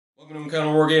Welcome to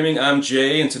Wargaming. I'm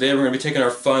Jay, and today we're going to be taking our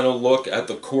final look at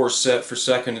the core set for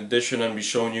 2nd edition. I'm going to be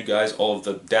showing you guys all of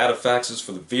the Datafaxes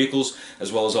for the vehicles,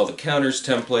 as well as all the counters,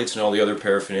 templates, and all the other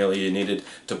paraphernalia you needed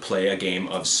to play a game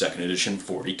of 2nd edition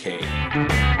 40k.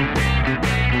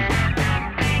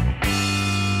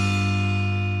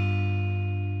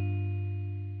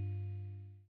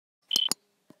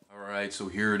 Alright, so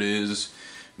here it is,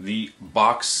 the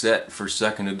box set for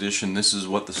 2nd edition. This is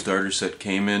what the starter set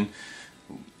came in.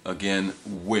 Again,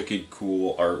 wicked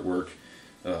cool artwork.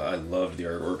 I loved the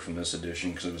artwork from this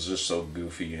edition because it was just so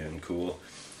goofy and cool.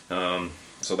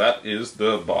 So that is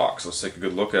the box. Let's take a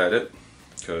good look at it,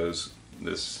 because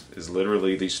this is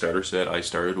literally the starter set I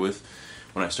started with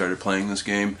when I started playing this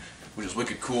game, which is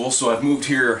wicked cool. So I've moved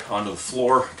here onto the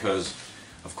floor because,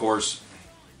 of course,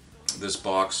 this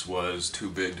box was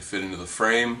too big to fit into the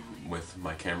frame with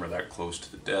my camera that close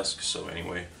to the desk. So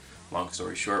anyway, long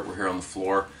story short, we're here on the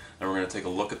floor and we're going to take a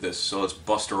look at this. So let's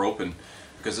bust her open,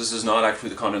 because this is not actually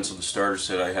the contents of the starter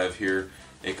set. I have here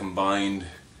a combined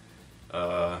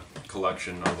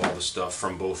collection of all the stuff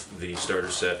from both the starter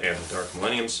set and the Dark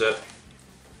Millennium set.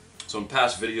 So in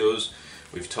past videos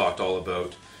we've talked all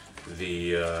about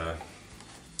the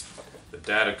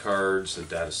data cards, the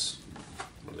data,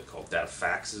 what are they called,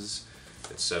 Datafaxes,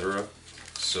 etc.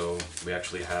 So we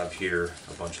actually have here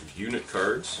a bunch of unit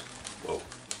cards. Whoa.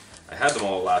 I had them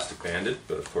all elastic banded,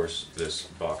 but of course this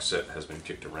box set has been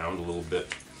kicked around a little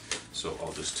bit, so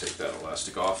I'll just take that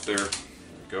elastic off there. There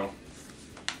we go.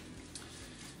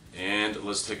 And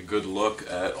let's take a good look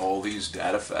at all these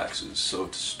Datafaxes. So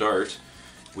to start,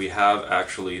 we have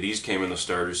actually, these came in the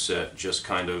starter set, just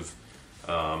kind of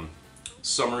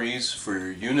summaries for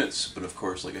your units, but of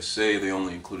course, like I say, they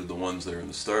only included the ones that are in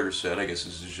the starter set. I guess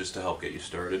this is just to help get you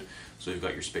started. So you've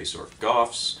got your Space Orc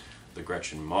Goths, the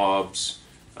Gretchen Mobs.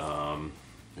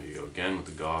 There you go again with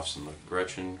the Goths and the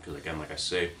Gretchen, because again, like I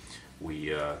say,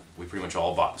 we pretty much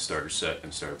all bought the starter set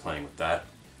and started playing with that.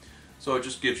 So it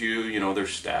just gives you, you know, their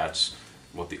stats,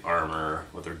 what the armor,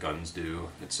 what their guns do,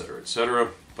 etc., etc.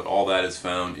 But all that is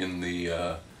found in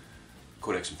the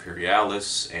Codex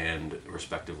Imperialis and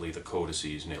respectively the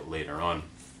codices later on.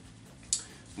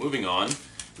 Moving on,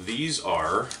 these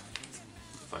are,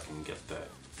 if I can get that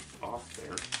off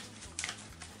there,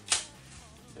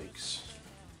 thanks.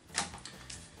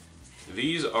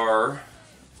 These are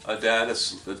a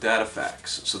Datafax.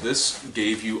 So this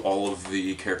gave you all of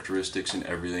the characteristics and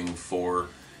everything for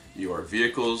your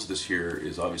vehicles. This here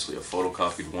is obviously a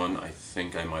photocopied one. I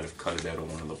think I might have cut it out of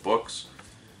one of the books.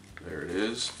 There it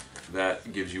is.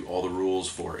 That gives you all the rules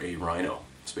for a Rhino,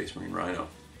 Space Marine Rhino,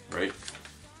 right?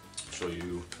 Show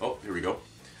you, oh, here we go.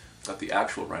 Got the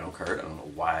actual Rhino card. I don't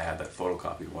know why I had that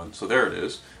photocopied one. So there it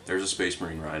is. There's a Space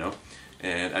Marine Rhino.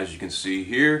 And as you can see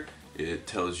here, it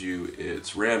tells you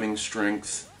its ramming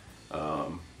strength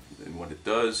and what it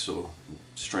does. So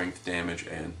strength, damage,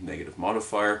 and negative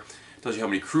modifier. It tells you how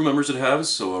many crew members it has.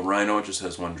 So a Rhino just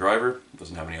has one driver. It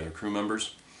doesn't have any other crew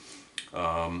members.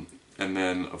 And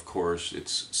then, of course,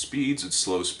 its speeds, its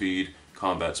slow speed,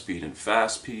 combat speed, and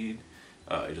fast speed.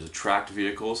 It is a tracked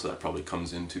vehicle, so that probably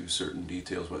comes into certain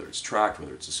details, whether it's tracked,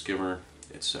 whether it's a skimmer,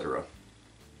 etc.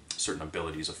 Certain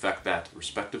abilities affect that,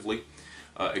 respectively.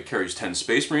 It carries 10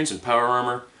 Space Marines in power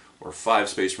armor, or 5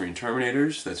 Space Marine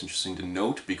Terminators. That's interesting to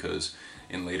note, because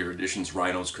in later editions,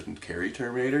 Rhinos couldn't carry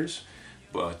Terminators.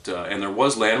 But and there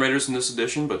was Land Raiders in this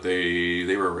edition, but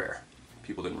they were rare.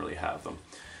 People didn't really have them.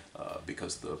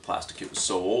 Because the plastic kit was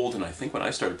so old, and I think when I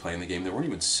started playing the game they weren't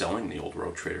even selling the old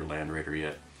Rogue Trader Land Raider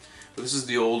yet. But this is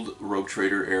the old Rogue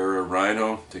Trader era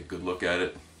Rhino. Take a good look at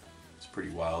it. It's pretty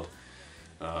wild.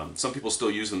 Some people still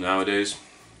use them nowadays.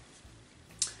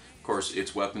 Of course,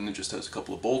 its weapon, it just has a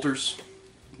couple of bolters,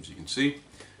 as you can see,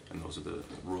 and those are the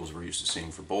rules we're used to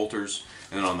seeing for bolters.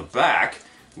 And then on the back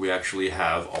we actually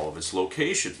have all of its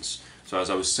locations. So as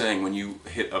I was saying, when you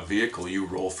hit a vehicle, you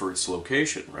roll for its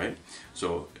location, right?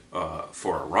 So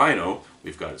for a Rhino,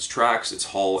 we've got its tracks, its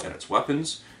hull, and its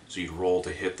weapons. So you roll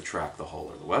to hit the track, the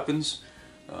hull, or the weapons,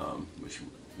 which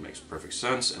makes perfect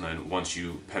sense. And then once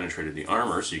you penetrated the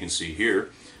armor, so you can see here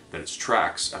that its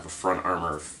tracks have a front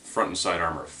and side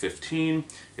armor of 15.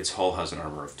 Its hull has an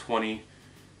armor of 20,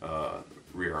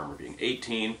 rear armor being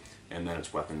 18, and then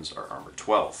its weapons are armor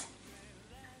 12.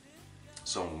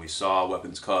 So when we saw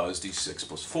weapons cause D6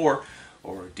 plus 4,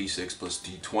 or D6 plus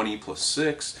D20 plus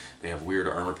 6, they have weird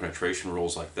armor penetration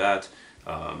rules like that.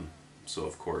 So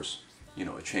of course, you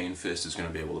know, a chain fist is going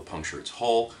to be able to puncture its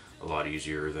hull a lot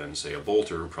easier than, say, a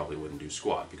bolter who probably wouldn't do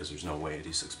squat, because there's no way a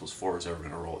D6 plus 4 is ever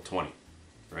going to roll at 20,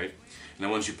 right? And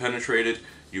then once you penetrate it,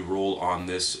 you roll on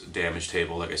this damage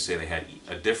table. Like I say, they had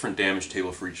a different damage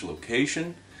table for each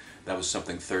location. That was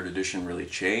something 3rd edition really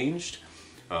changed,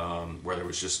 where there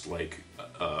was just like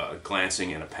a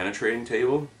glancing and a penetrating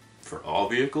table for all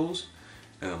vehicles,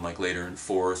 and then like later in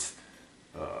 4th,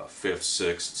 5th,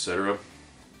 6th, etc.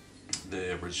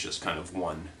 there was just kind of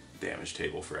one damage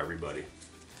table for everybody.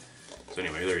 So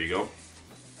anyway, there you go.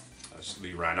 That's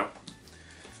the Rhino.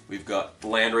 We've got the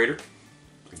Land Raider,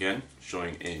 again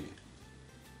showing a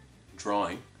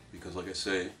drawing, because like I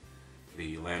say,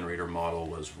 the Land Raider model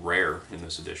was rare in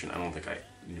this edition. I don't think I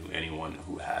knew anyone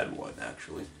who had one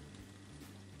actually,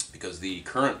 because the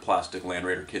current plastic Land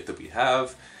Raider kit that we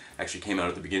have actually came out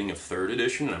at the beginning of 3rd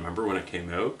edition, and I remember when it came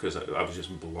out, because I was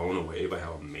just blown away by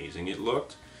how amazing it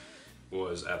looked.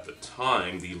 Was at the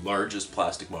time the largest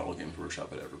plastic model Games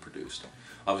Workshop had ever produced.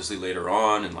 Obviously later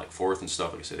on in like 4th and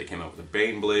stuff, like I said, they came out with the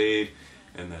Baneblade,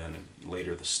 and then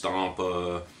later the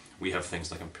Stompa. We have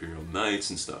things like Imperial Knights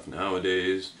and stuff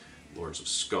nowadays, Lords of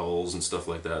Skulls and stuff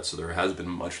like that, so there has been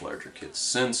much larger kits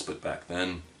since, but back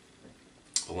then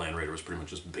the Land Raider was pretty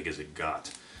much as big as it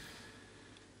got.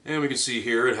 And we can see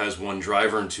here it has 1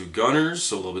 driver and 2 gunners,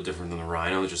 so a little bit different than the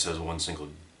Rhino. It just has 1 single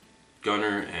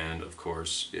gunner, and of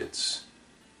course its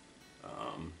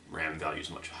RAM value is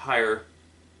much higher.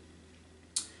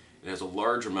 It has a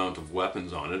large amount of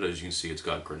weapons on it. As you can see, it's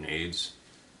got grenades,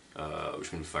 which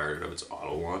can be fired out of its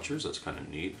auto launchers. That's kind of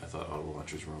neat. I thought auto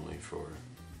launchers were only for...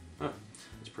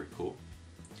 that's pretty cool.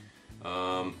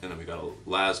 And then we got a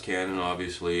las cannon,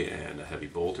 obviously, and a heavy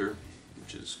bolter,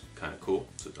 which is kind of cool.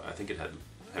 So I think it had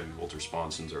heavy bolter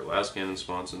sponsons or las cannon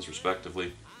sponsons,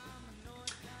 respectively.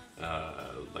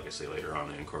 Like I say, later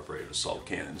on, they incorporated assault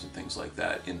cannons and things like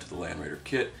that into the Land Raider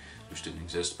kit, which didn't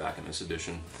exist back in this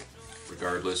edition.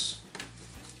 Regardless,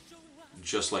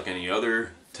 just like any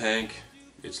other tank,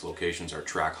 its locations are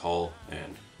track hull,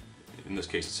 and in this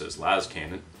case it says las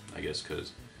cannon, I guess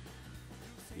because,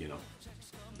 you know,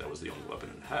 that was the only weapon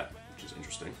it had, which is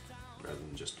interesting, rather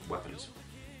than just weapons.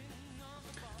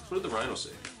 So what did the Rhino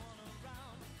say?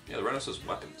 Yeah, the Rhino says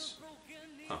weapons.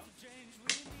 Huh.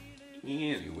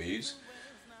 Anyways,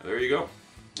 there you go.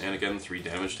 And again, 3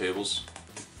 damage tables,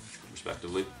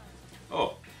 respectively.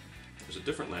 Oh, there's a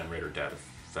different Land Raider data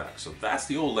fact. So that's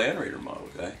the old Land Raider model,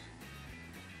 guy.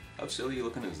 How silly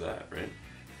looking is that, right?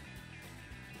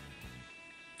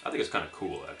 I think it's kind of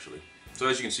cool, actually. So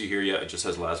as you can see here, yeah, it just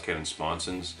has las cannon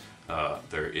sponsons.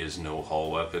 There is no hull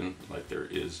weapon like there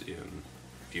is in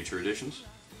future editions,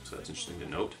 so that's interesting to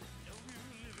note.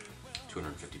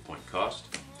 250 point cost.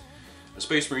 A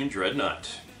Space Marine Dreadnought.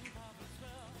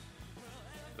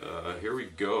 Here we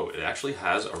go. It actually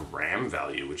has a RAM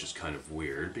value, which is kind of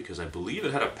weird because I believe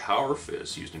it had a power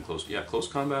fist used in close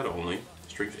combat only,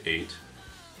 strength 8.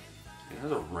 It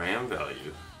has a RAM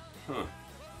value. Huh.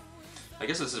 I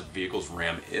guess this is vehicles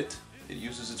ram it. It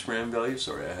uses its RAM value.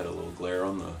 Sorry, I had a little glare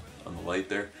on the light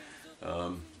there.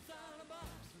 I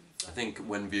think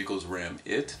when vehicles ram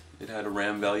it had a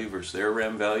RAM value versus their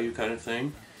RAM value kind of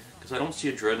thing. Because I don't see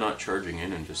a Dreadnought charging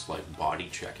in and just like body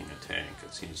checking a tank.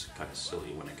 It seems kind of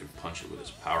silly when it can punch it with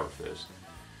its power fist.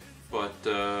 But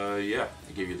yeah,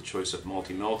 they gave you the choice of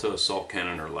multi-melta, assault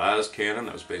cannon, or las cannon.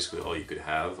 That was basically all you could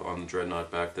have on the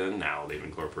Dreadnought back then. Now they've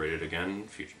incorporated again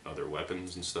future other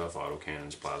weapons and stuff, auto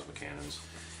cannons, plasma cannons,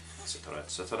 etc.,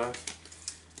 etc.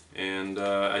 And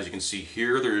as you can see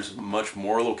here, there's much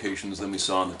more locations than we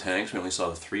saw in the tanks. We only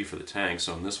saw the 3 for the tanks,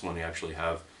 so in this one you actually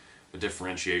have a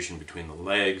differentiation between the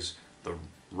legs, the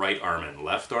right arm and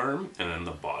left arm, and then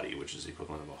the body, which is the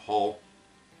equivalent of a hull.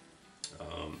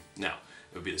 Now,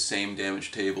 it would be the same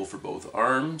damage table for both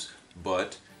arms,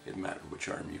 but it mattered which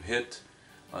arm you hit.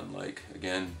 Unlike,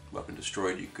 again, weapon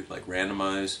destroyed, you could like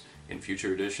randomize. In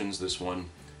future editions, this one,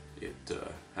 it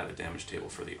had a damage table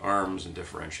for the arms and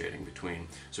differentiating between.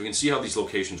 So we can see how these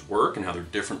locations work and how they're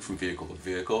different from vehicle to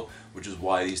vehicle, which is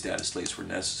why these data slates were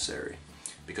necessary.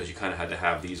 Because you kind of had to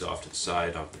have these off to the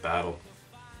side of the battle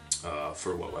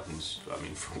for what weapons,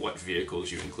 for what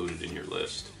vehicles you included in your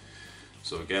list.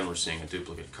 So again, we're seeing a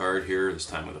duplicate card here, this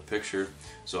time with a picture.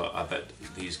 So I bet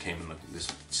these came in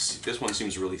this one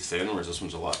seems really thin, whereas this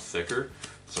one's a lot thicker.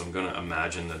 So I'm going to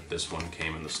imagine that this one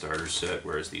came in the starter set,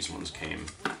 whereas these ones came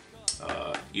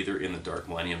either in the Dark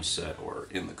Millennium set or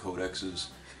in the codexes.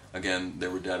 Again, there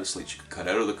were data slates you could cut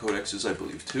out of the codexes, I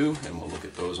believe, too, and we'll look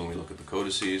at those when we look at the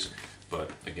codices. But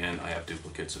again, I have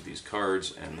duplicates of these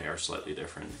cards, and they are slightly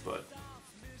different, but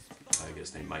I guess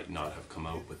they might not have come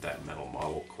out with that metal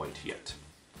model quite yet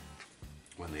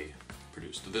when they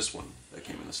produced this one that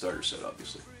came in the starter set,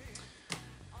 obviously.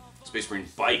 Space Marine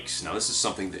bikes. Now this is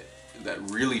something that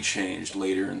really changed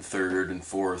later in 3rd and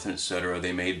 4th, etc.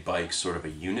 They made bikes sort of a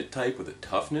unit type with a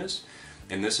toughness.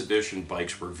 In this edition,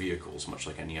 bikes were vehicles, much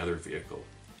like any other vehicle.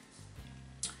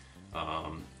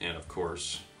 And of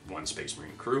course, one Space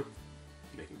Marine crew,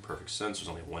 making perfect sense. There's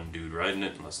only one dude riding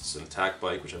it, unless it's an attack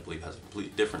bike, which I believe has a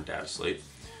completely different data slate.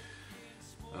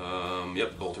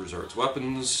 Yep, bolters are its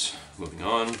weapons. Moving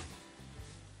on.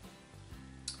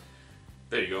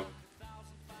 There you go.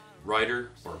 Rider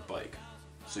or bike.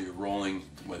 So you're rolling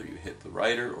whether you hit the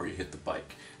rider or you hit the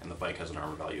bike. And the bike has an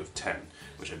armor value of 10,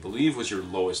 which I believe was your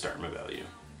lowest armor value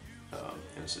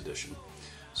in this edition.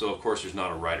 So of course there's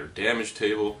not a rider damage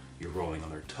table. You're rolling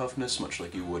on their toughness, much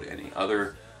like you would any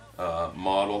other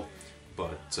model.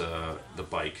 But the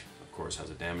bike, of course, has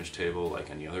a damage table like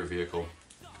any other vehicle.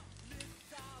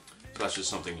 So that's just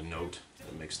something to note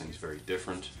that makes things very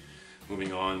different.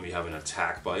 Moving on, we have an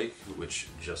attack bike, which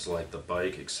just like the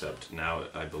bike, except now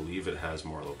I believe it has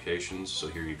more locations. So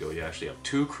here you go, you actually have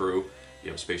two crew. You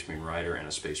have a Space Marine Rider and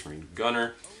a Space Marine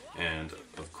Gunner. And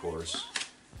of course,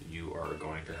 you are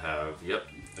going to have, yep,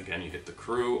 again, you hit the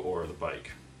crew or the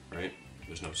bike, right?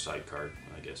 There's no sidecar,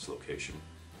 I guess, location.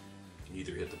 You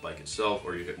either hit the bike itself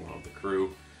or you hit one of the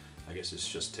crew. I guess this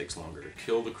just takes longer to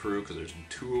kill the crew because there's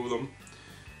two of them.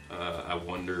 I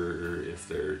wonder if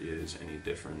there is any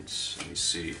difference. Let me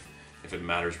see if it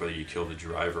matters whether you kill the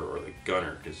driver or the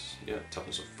gunner, because yeah,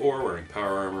 toughness of 4, wearing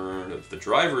power armor. If the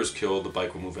driver is killed, the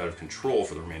bike will move out of control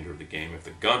for the remainder of the game. If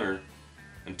the gunner,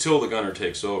 until the gunner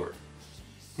takes over.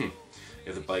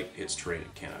 If the bike hits terrain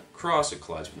it cannot cross, it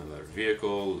collides with another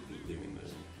vehicle, leaving the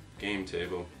game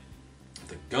table. If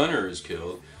the gunner is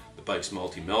killed, the bike's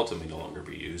multi-melta may no longer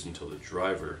be used until the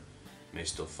driver may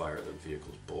still fire the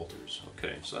vehicle's bolters.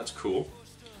 Okay, so that's cool.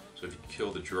 So if you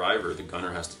kill the driver, the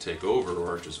gunner has to take over,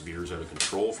 or it just veers out of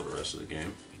control for the rest of the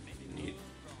game. Neat.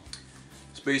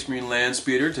 Space Marine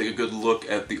Landspeeder. Take a good look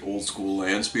at the old school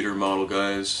Landspeeder model,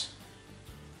 guys.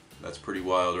 That's pretty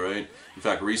wild, right? In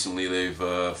fact, recently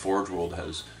Forge World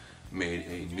has made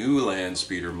a new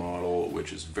Landspeeder model,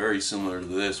 which is very similar to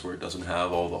this, where it doesn't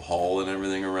have all the hull and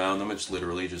everything around them. It's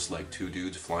literally just like two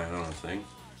dudes flying on a thing.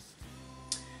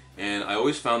 And I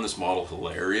always found this model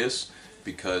hilarious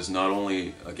because not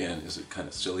only, again, is it kind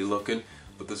of silly looking,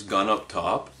 but this gun up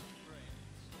top,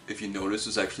 if you notice,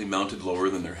 is actually mounted lower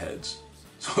than their heads.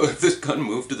 So if this gun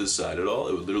moved to the side at all,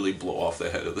 it would literally blow off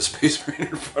the head of the Space Marine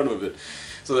in front of it.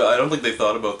 So I don't think they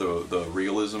thought about the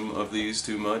realism of these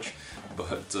too much,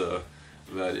 but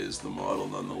that is the model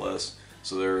nonetheless.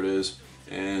 So there it is.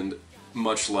 And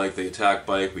much like the attack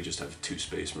bike, we just have two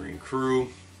Space Marine crew.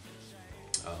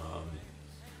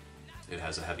 It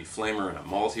has a heavy flamer and a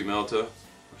multi-melta,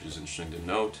 which is interesting to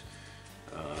note.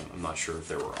 I'm not sure if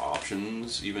there were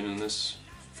options even in this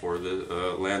for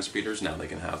the land speeders. Now they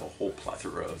can have a whole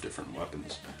plethora of different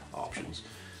weapons options.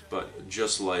 But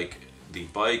just like the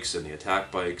bikes and the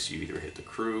attack bikes, you either hit the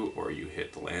crew or you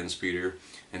hit the land speeder.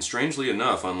 And strangely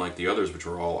enough, unlike the others, which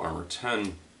were all armor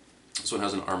 10, this one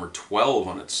has an armor 12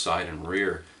 on its side and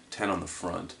rear, 10 on the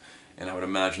front. And I would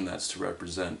imagine that's to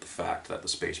represent the fact that the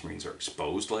Space Marines are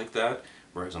exposed like that,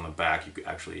 whereas on the back you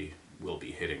actually will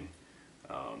be hitting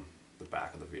the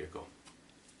back of the vehicle.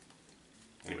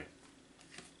 Anyway,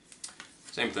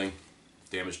 same thing,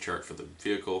 damage chart for the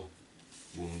vehicle,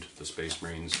 wound the Space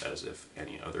Marines as if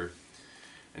any other.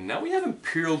 And now we have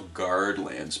Imperial Guard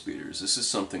land speeders. This is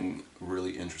something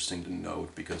really interesting to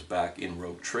note because back in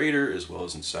Rogue Trader, as well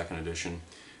as in 2nd edition,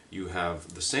 you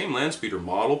have the same Landspeeder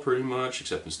model pretty much,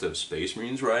 except instead of Space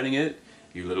Marines riding it,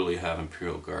 you literally have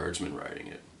Imperial Guardsmen riding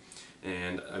it.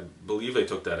 And I believe they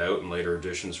took that out in later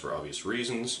editions for obvious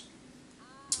reasons.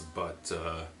 But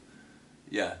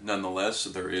yeah, nonetheless,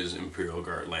 there is Imperial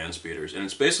Guard Landspeeders. And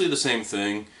it's basically the same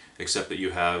thing, except that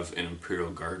you have an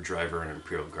Imperial Guard driver and an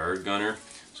Imperial Guard gunner.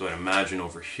 So I imagine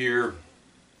over here,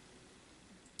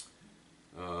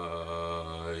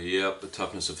 yep, the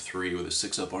toughness of 3 with a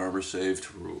 6-up armor save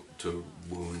to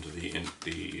wound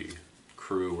the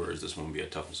crew, whereas this one would be a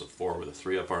toughness of 4 with a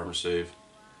 3-up armor save.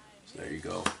 So there you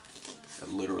go.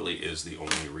 That literally is the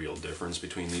only real difference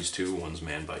between these two. One's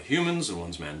manned by humans and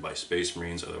one's manned by Space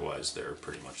Marines, otherwise they're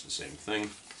pretty much the same thing.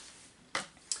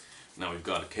 Now we've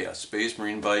got a Chaos Space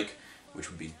Marine bike, which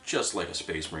would be just like a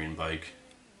Space Marine bike.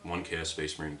 One Chaos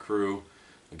Space Marine crew.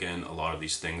 Again, a lot of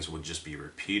these things would just be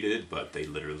repeated, but they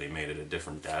literally made it a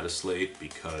different data slate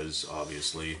because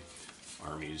obviously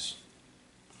armies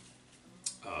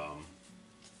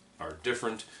are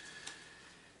different.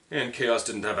 And Chaos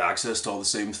didn't have access to all the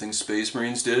same things Space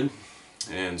Marines did.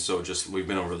 And so we've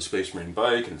been over the Space Marine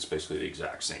bike and it's basically the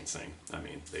exact same thing. I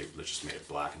mean, they just made it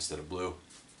black instead of blue.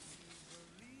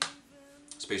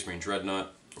 Space Marine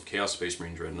Dreadnought, or Chaos Space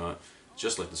Marine Dreadnought,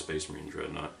 just like the Space Marine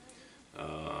Dreadnought.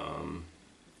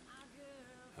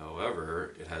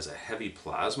 However, it has a heavy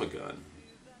plasma gun.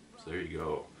 So there you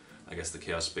go. I guess the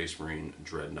Chaos Space Marine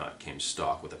Dreadnought came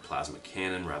stock with a plasma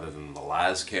cannon rather than the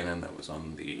las cannon that was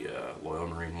on the Loyal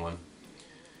Marine one.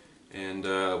 And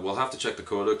we'll have to check the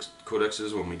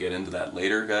codexes when we get into that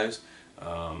later, guys,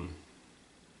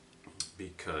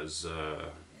 because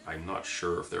I'm not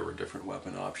sure if there were different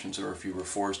weapon options or if you were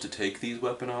forced to take these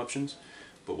weapon options,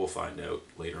 but we'll find out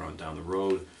later on down the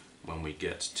road when we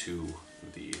get to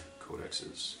the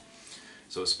codexes.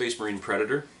 So Space Marine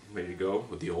Predator, ready to go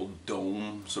with the old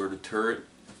dome sort of turret.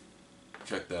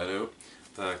 Check that out.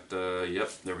 In fact,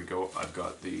 yep, there we go. I've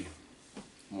got the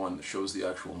one that shows the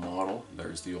actual model.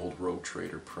 There's the old Rogue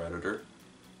Trader Predator.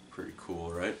 Pretty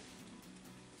cool, right?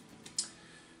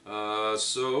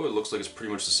 So it looks like it's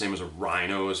pretty much the same as a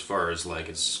Rhino as far as like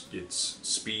its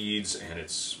speeds and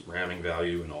its ramming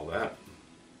value and all that.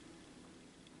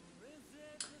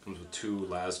 Comes with 2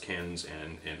 las cannons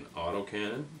and an auto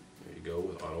cannon. There you go,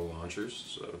 with auto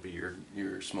launchers. So that'll be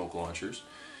your smoke launchers.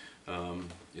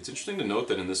 It's interesting to note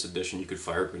that in this edition you could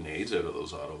fire grenades out of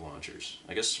those auto launchers.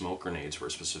 I guess smoke grenades were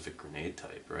a specific grenade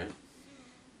type, right?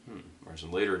 Whereas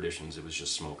in later editions it was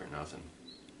just smoke or nothing.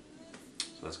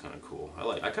 So that's kind of cool.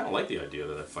 I kind of like the idea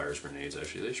that it fires grenades.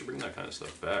 Actually, they should bring that kind of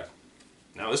stuff back.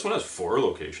 Now this one has 4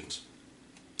 locations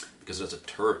because that's a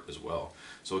turret as well.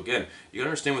 So again, you gotta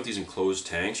understand with these enclosed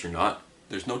tanks,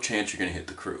 there's no chance you're gonna hit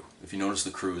the crew. If you notice,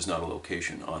 the crew is not a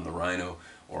location on the Rhino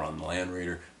or on the Land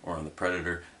Raider or on the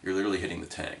Predator. You're literally hitting the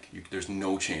tank. There's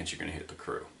no chance you're gonna hit the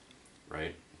crew,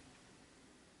 right?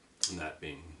 And that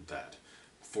being that,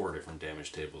 4 different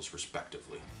damage tables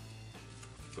respectively.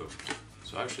 Boom.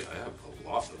 So actually I have a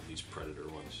lot of these Predator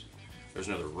ones. There's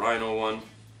another Rhino one.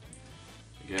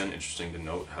 Again, interesting to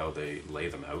note how they lay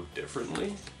them out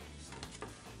differently.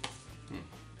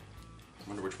 I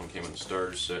wonder which one came in the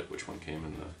starter set, which one came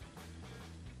in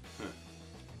the...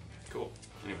 Cool.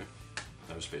 Anyway,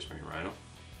 that was Space Marine Rhino.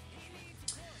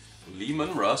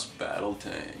 Lehman Russ Battle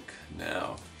Tank.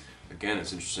 Now, again,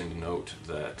 it's interesting to note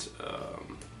that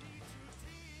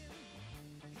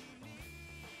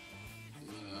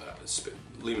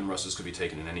Lehman Russes could be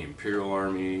taken in any Imperial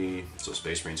army, so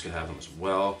Space Marines could have them as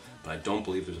well, but I don't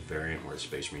believe there's a variant where the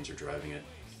Space Marines are driving it.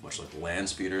 Much like the Land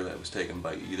Speeder that was taken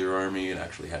by either army, it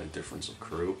actually had a difference of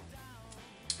crew.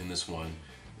 In this one,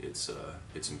 it's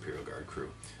Imperial Guard crew.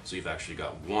 So you've actually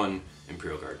got 1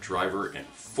 Imperial Guard driver and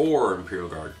 4 Imperial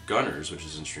Guard gunners, which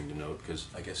is interesting to note because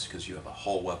I guess because you have a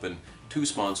hull weapon, 2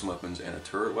 sponson weapons, and a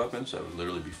turret weapon, so that would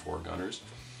literally be 4 gunners.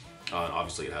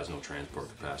 Obviously it has no transport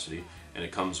capacity, and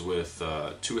it comes with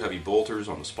 2 heavy bolters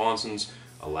on the sponsons,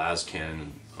 a las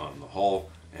cannon on the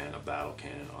hull, and a battle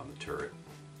cannon on the turret.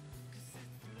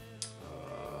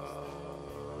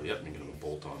 Yep, you can have a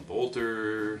bolt-on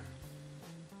bolter,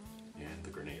 and the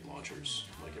grenade launchers,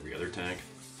 like every other tank.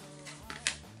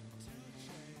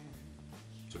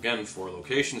 So again, 4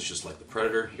 locations, just like the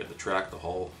Predator. You got the track, the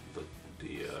hull, the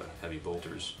heavy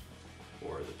bolters,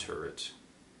 or the turret.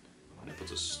 And it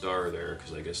puts a star there,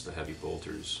 because I guess the heavy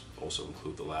bolters also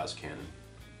include the las cannon.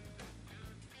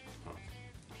 Huh.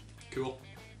 Cool.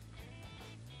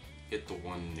 Hit the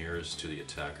one nearest to the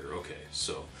attacker. Okay,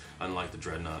 so unlike the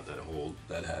Dreadnought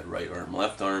that had right arm,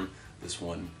 left arm, this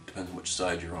one depends on which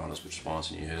side you're on, is which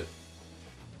sponson you hit.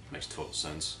 Makes total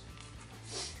sense.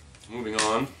 Moving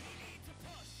on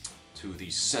to the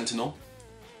Sentinel.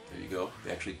 There you go.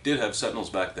 They actually did have Sentinels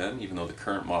back then, even though the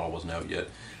current model wasn't out yet.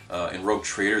 In Rogue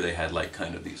Trader, they had like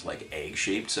kind of these like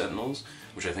egg-shaped Sentinels,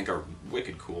 which I think are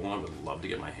wicked cool. I would love to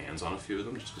get my hands on a few of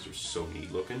them, just because they're so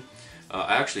neat looking.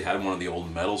 I actually had one of the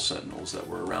old metal Sentinels that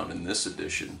were around in this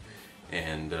edition,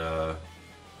 and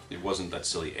it wasn't that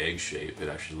silly egg shape. It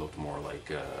actually looked more like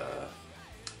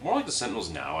the Sentinels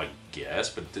now, I guess,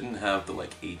 but it didn't have the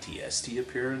like ATST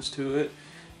appearance to it.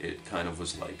 It kind of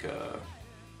was like it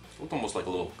looked almost like a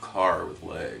little car with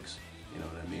legs. You know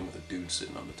what I mean? With a dude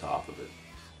sitting on the top of it.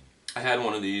 I had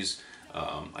one of these.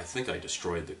 I think I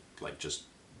destroyed just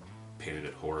painted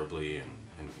it horribly and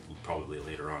probably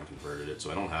later on converted it,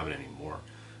 so I don't have it anymore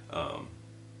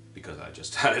because I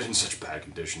just had it in such bad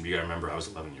condition. You gotta remember, I was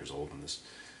 11 years old when this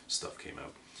stuff came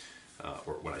out,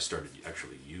 or when I started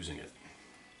actually using it.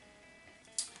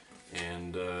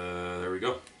 And there we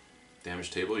go.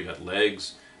 Damage table, you got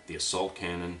legs, the assault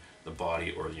cannon, the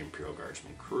body, or the Imperial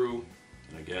Guardsman crew.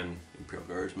 And again, Imperial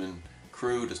Guardsman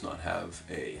crew does not have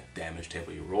a damage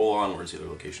table you roll on, whereas the other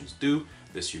locations do.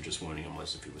 This you're just winning him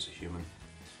as if he was a human.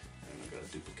 And I've got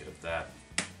a duplicate of that.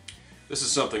 This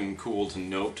is something cool to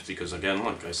note because, again,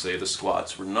 like I say, the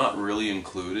squats were not really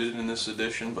included in this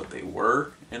edition, but they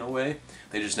were, in a way.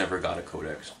 They just never got a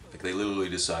codex. Like, they literally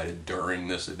decided during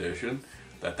this edition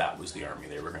that that was the army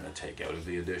they were going to take out of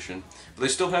the edition. But they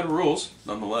still had rules,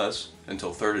 nonetheless,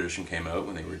 until 3rd edition came out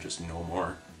when they were just no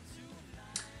more.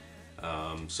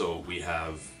 So we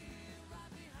have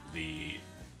the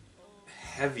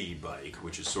heavy bike,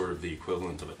 which is sort of the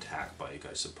equivalent of a tack bike,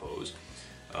 I suppose,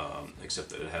 except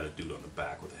that it had a dude on the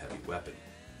back with a heavy weapon.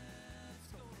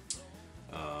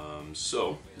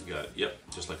 So you got, yep,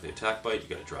 just like the attack bike,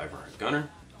 you got a driver and a gunner.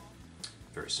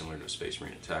 Very similar to a Space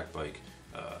Marine attack bike.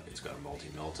 It's got a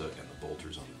multi-melta and the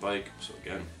bolters on the bike. So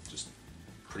again, just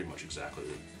pretty much exactly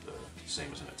the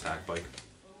same as an attack bike.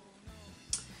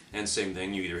 And same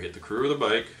thing, you either hit the crew or the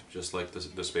bike, just like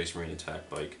the Space Marine attack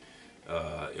bike.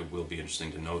 It will be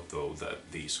interesting to note, though, that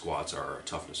the squats are a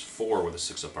toughness 4 with a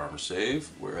 6-up armor save,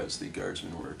 whereas the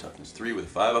guardsmen were a toughness 3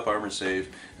 with a 5-up armor save,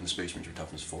 and the Space Marines are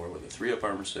toughness 4 with a 3-up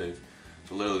armor save.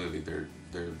 So literally, they're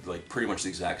like pretty much the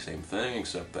exact same thing,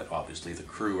 except that obviously the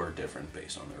crew are different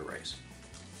based on their race.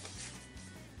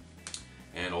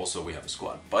 And also we have a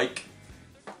squad bike,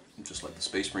 just like the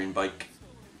Space Marine bike.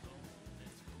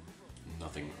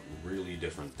 Nothing really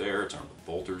different there. It's armed with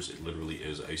bolters. It literally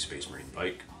is a Space Marine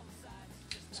bike.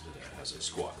 So it has a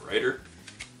squad rider.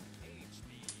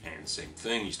 And same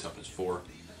thing, he's toughness 4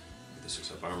 with a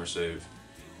 6-up armor save.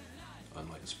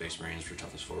 Unlike the Space Marines for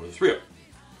toughness 4 with a 3-up.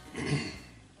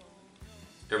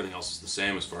 Everything else is the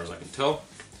same as far as I can tell.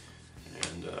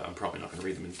 And I'm probably not going to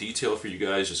read them in detail for you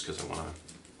guys just because I want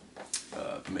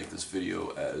to make this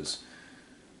video as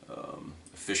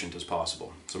efficient as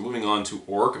possible. So moving on to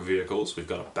orc vehicles, we've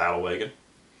got a battle wagon.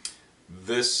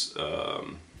 This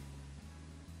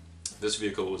this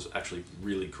vehicle was actually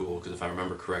really cool because if I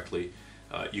remember correctly,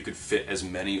 you could fit as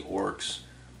many orcs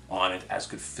on it as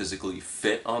could physically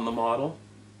fit on the model,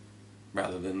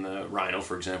 rather than the Rhino,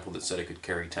 for example, that said it could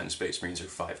carry 10 Space Marines or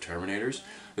 5 Terminators.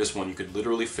 This one, you could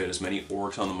literally fit as many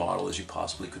orcs on the model as you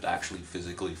possibly could actually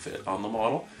physically fit on the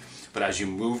model. But as you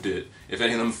moved it, if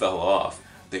any of them fell off,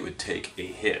 they would take a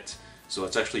hit. So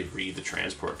let's actually read the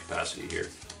transport capacity here.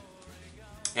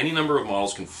 Any number of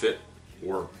models can fit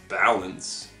or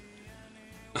balance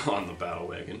on the battle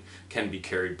wagon, can be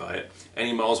carried by it.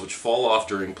 Any models which fall off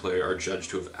during play are judged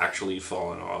to have actually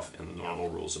fallen off, and the normal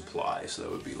rules apply. So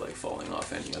that would be like falling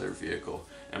off any other vehicle.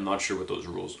 I'm not sure what those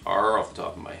rules are off the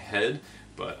top of my head,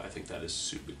 but I think that is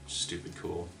stupid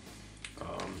cool.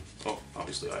 Oh,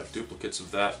 obviously I have duplicates of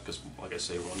that, because like I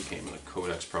say, one came in the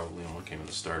Codex probably, and one came in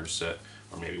the starter set,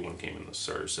 or maybe one came in the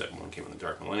starter set and one came in the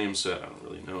Dark Millennium set, I don't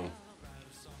really know.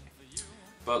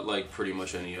 But like pretty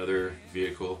much any other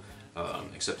vehicle,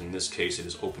 except in this case it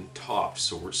is open topped,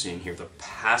 so we're seeing here the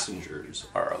passengers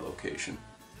are our location.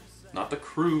 Not the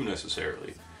crew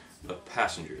necessarily, the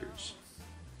passengers.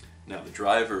 Now the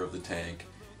driver of the tank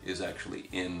is actually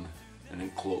in an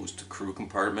enclosed crew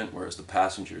compartment, whereas the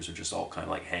passengers are just all kind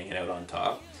of like hanging out on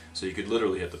top. So you could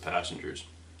literally hit the passengers.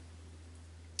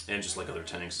 And just like other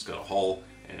tanks, it's got a hull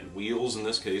and wheels in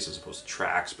this case, as opposed to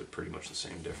tracks, but pretty much the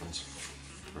same difference,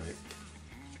 right?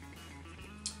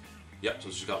 Yep, so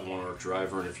it's just got one orc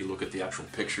driver, and if you look at the actual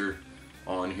picture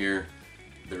on here,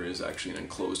 there is actually an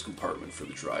enclosed compartment for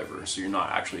the driver. So you're not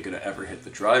actually going to ever hit the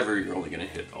driver, you're only going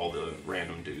to hit all the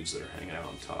random dudes that are hanging out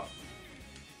on top.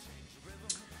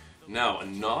 Now, a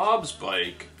knob's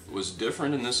bike was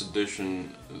different in this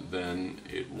edition than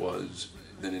it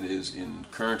is in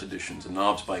current editions. A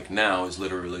knob's bike now is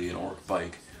literally an orc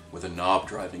bike with a knob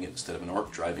driving it instead of an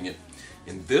orc driving it.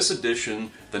 In this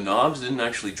edition, the knobs didn't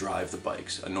actually drive the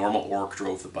bikes. A normal orc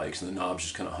drove the bikes, and the knobs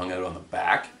just kind of hung out on the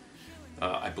back.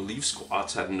 I believe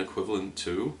squats had an equivalent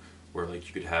too, where like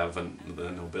you could have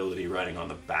the nobility riding on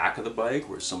the back of the bike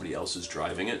where somebody else is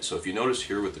driving it. So if you notice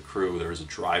here with the crew, there is a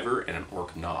driver and an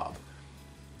orc knob.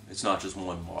 It's not just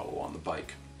one model on the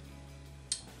bike.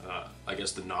 I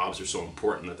guess the knobs are so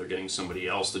important that they're getting somebody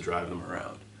else to drive them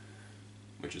around,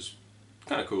 which is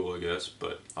kind of cool, I guess,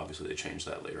 but obviously they changed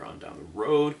that later on down the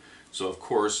road. So of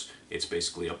course, it's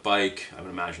basically a bike. I would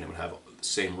imagine it would have the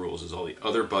same rules as all the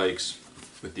other bikes,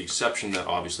 with the exception that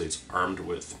obviously it's armed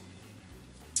with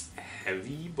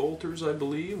heavy bolters, I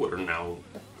believe, what are now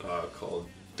called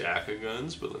DACA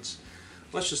guns, but let's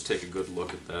just take a good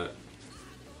look at that.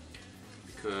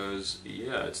 Because,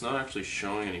 yeah, it's not actually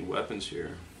showing any weapons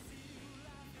here.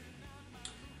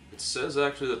 It says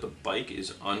actually that the bike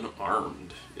is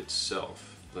unarmed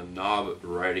itself. The knob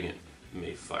riding it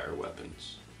may fire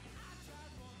weapons.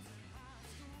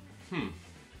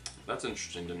 That's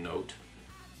interesting to note,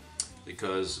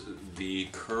 because the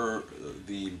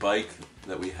bike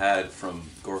that we had from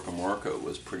Gorka Morka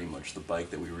was pretty much the bike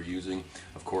that we were using.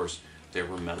 Of course, there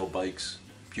were metal bikes,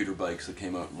 pewter bikes that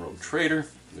came out in Rogue Trader,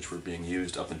 which were being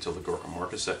used up until the Gorka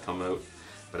Morka set come out.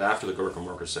 But after the Gorka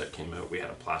Morka set came out, we had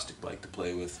a plastic bike to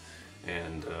play with,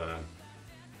 and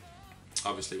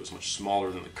obviously it was much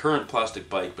smaller than the current plastic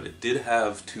bike, but it did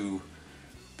have two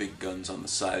big guns on the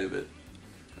side of it,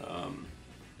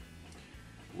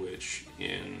 which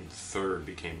in third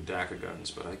became DACA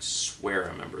guns, but I swear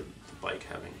I remember the bike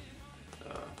having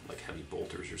like heavy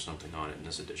bolters or something on it in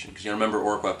this edition. Because you remember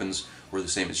orc weapons were the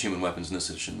same as human weapons in this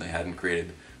edition. They hadn't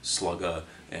created slugga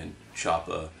and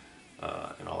choppa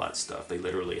and all that stuff. They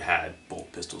literally had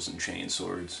bolt pistols and chain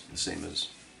swords, the same as,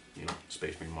 you know,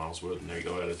 Space Marine models would. And there you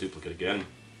go, I got a duplicate again.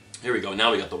 Here we go,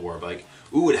 now we got the war bike.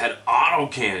 Ooh, it had auto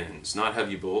cannons, not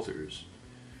heavy bolters.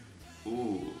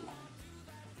 Ooh,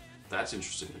 that's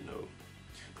interesting to note.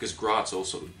 Because Grots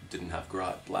also didn't have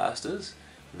Grot Blastas,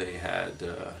 they had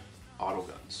auto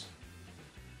guns.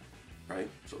 Right?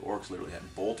 So orcs literally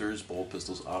had bolters, bolt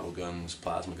pistols, auto guns,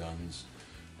 plasma guns,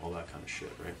 all that kind of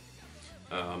shit, right?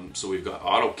 So we've got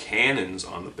auto cannons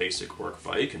on the basic orc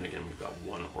bike, and again we've got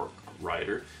one orc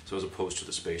rider. So as opposed to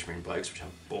the Space Marine bikes, which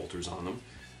have bolters on them,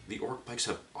 the orc bikes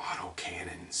have auto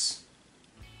cannons.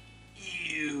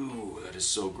 Ew, that is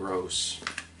so gross.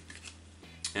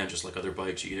 And just like other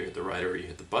bikes, you either hit the rider or you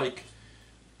hit the bike.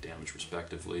 Damage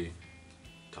respectively.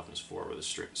 Toughness 4 with a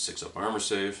strict 6-up armor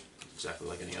save, exactly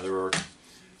like any other orc.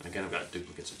 And again, I've got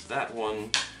duplicates of that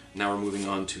one. Now we're moving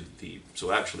on to the,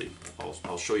 so actually,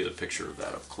 I'll show you the picture of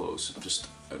that up close, just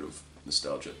out of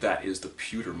nostalgia. That is the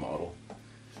pewter model.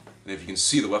 And if you can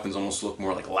see, the weapons almost look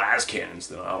more like las cannons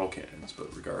than auto cannons,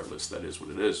 but regardless, that is what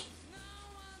it is.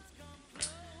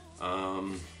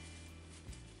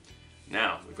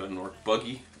 Now, we've got an orc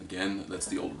buggy. Again, that's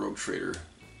the old Rogue Trader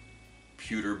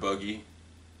pewter buggy.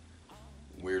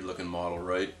 Weird looking model,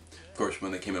 right? Of course,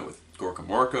 when they came out with Gorka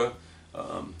Morka,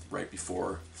 right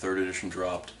before 3rd edition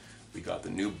dropped, we got the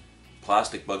new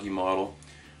plastic buggy model,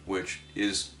 which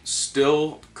is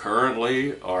still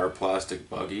currently our plastic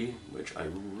buggy, which I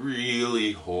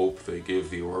really hope they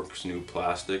give the orcs new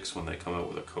plastics when they come out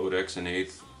with a codex in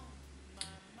 8th,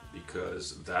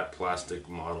 because that plastic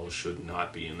model should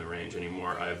not be in the range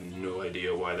anymore. I have no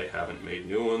idea why they haven't made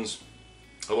new ones,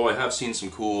 although I have seen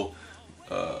some cool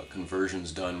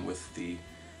conversions done with the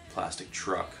plastic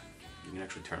truck. You can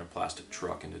actually turn a plastic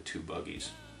truck into 2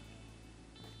 buggies,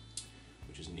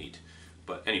 which is neat.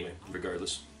 But anyway,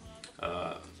 regardless,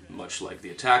 much like the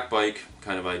attack bike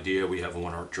kind of idea, we have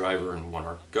one arc driver and one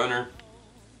arc gunner.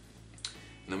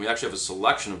 And then we actually have a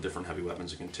selection of different heavy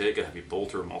weapons you can take: a heavy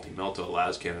bolter, a multi-melta, a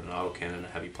las cannon, an auto cannon, a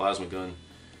heavy plasma gun,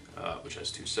 which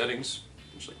has 2 settings,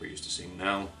 just like we're used to seeing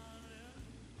now.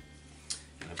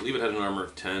 And I believe it had an armor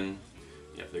of 10.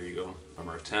 Yeah, there you go.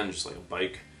 Armor of 10, just like a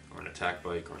bike, or an attack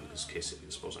bike, or in this case, I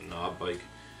suppose a knob bike,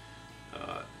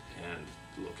 and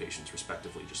locations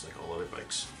respectively, just like all other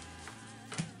bikes.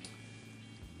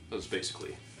 That's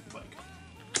basically a bike.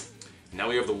 Now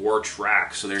we have the War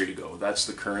Track, so there you go. That's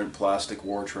the current plastic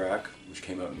War Track, which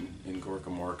came out in Gorka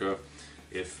Morka.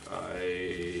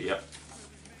 Yep.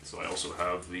 So I also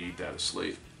have the data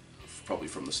slate, probably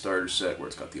from the starter set, where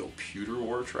it's got the old pewter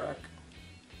War Track.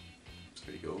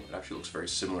 There you go. It actually looks very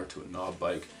similar to a knob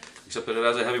bike, except that it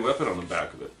has a heavy weapon on the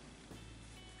back of it.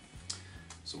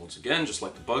 So once again, just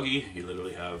like the buggy, you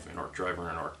literally have an arc driver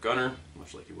and an arc gunner,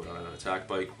 much like you would on an attack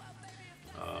bike.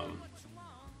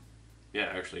 Yeah,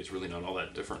 actually it's really not all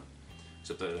that different,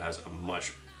 except that it has a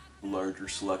much larger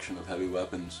selection of heavy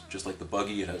weapons. Just like the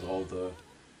buggy, it has all the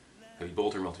heavy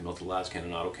bolter, multi-melta, las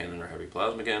cannon, auto cannon, or heavy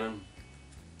plasma cannon.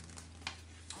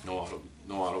 No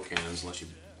auto cannons unless you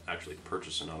actually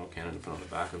purchase an auto cannon to put on the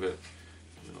back of it,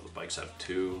 even though the bikes have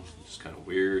 2, which is kind of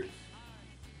weird.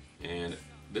 And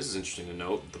this is interesting to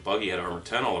note, the buggy had armor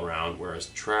 10 all around, whereas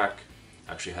the track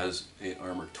actually has a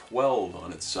armor 12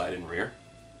 on its side and rear.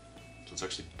 So it's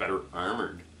actually better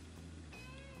armored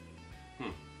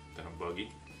than a buggy.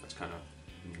 That's kind of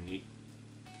neat.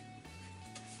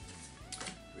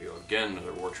 Here we go again,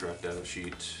 another War Track data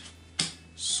sheet.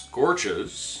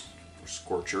 Scorches, or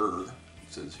Scorcher, it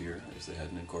says here, as they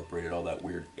hadn't incorporated all that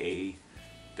weird A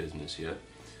business yet.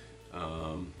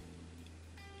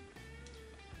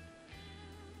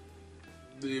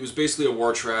 It was basically a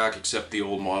War Track, except the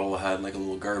old model had like a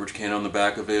little garbage can on the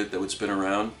back of it that would spin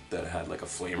around, that had like a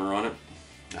flamer on it.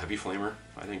 A heavy flamer,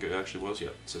 I think it actually was. Yeah,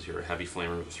 it says here a heavy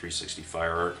flamer with a 360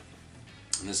 fire arc.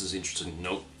 And this is interesting to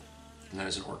note. And that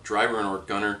is an orc driver, an orc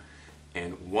gunner,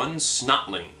 and 1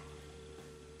 snotling.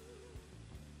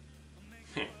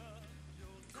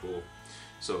 Cool.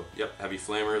 So, yep, heavy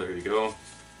flamer, there you go.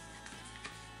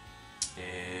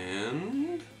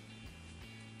 And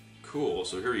cool,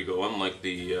 so here you go. Unlike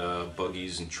the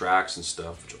buggies and tracks and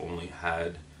stuff, which only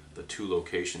had the 2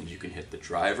 locations, you can hit the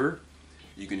driver,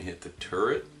 you can hit the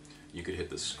turret, You could hit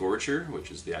the Scorcher,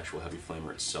 which is the actual heavy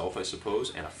flamer itself, I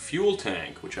suppose, and a fuel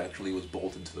tank, which actually was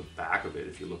bolted to the back of it.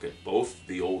 If you look at both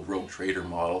the old Rogue Trader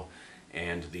model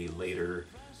and the later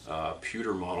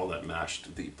pewter model that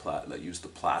matched that used the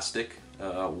plastic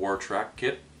war track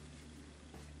kit,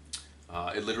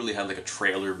 it literally had like a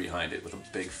trailer behind it with a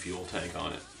big fuel tank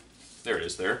on it. There it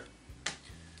is there.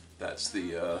 That's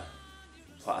the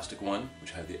plastic one,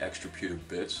 which had the extra pewter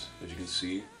bits, as you can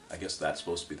see. I guess that's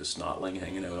supposed to be the snotling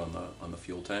hanging out on the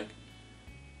fuel tank.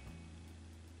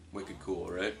 Wicked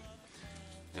cool, right?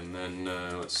 And then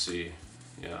let's see.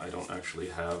 Yeah, I don't actually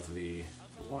have the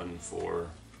one for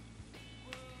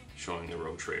showing the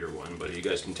Rogue Trader one, but you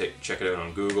guys can check it out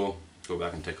on Google. Go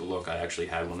back and take a look. I actually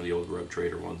had one of the old Rogue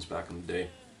Trader ones back in the day,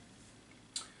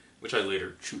 which I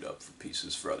later chewed up for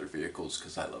pieces for other vehicles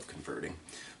because I love converting.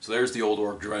 So there's the old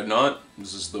Orc Dreadnought.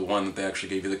 This is the one that they actually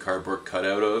gave you the cardboard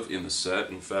cutout of in the set.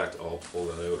 In fact, I'll pull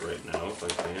that out right now if I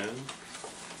can.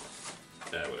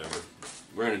 Yeah, whatever.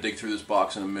 We're going to dig through this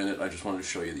box in a minute. I just wanted to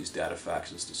show you these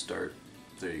Datafaxes to start.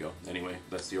 There you go. Anyway,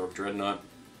 that's the Orc Dreadnought.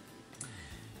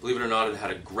 Believe it or not, it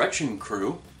had a Gretchen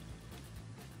crew.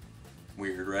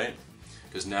 Weird, right?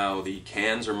 Because now the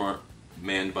cans are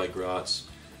manned by Grots,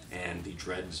 and the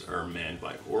dreads are manned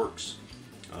by orcs.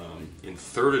 In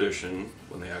 3rd edition,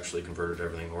 when they actually converted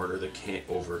everything in order, the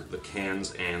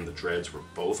cans and the dreads were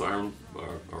both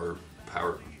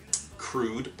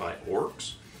crewed by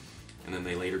orcs, and then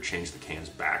they later changed the cans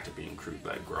back to being crewed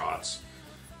by Grots,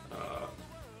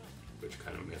 which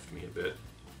kind of miffed me a bit.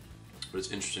 But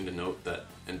it's interesting to note that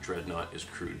a Dreadnought is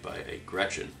crewed by a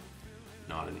Gretchen,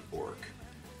 not an orc.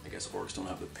 I guess orcs don't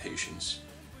have the patience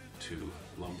to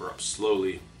lumber up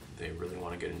slowly. They really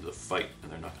want to get into the fight,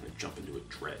 and they're not going to jump into a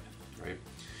dread, right?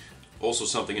 Also,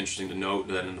 something interesting to note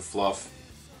that in the fluff,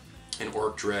 an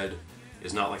orc dread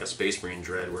is not like a Space Marine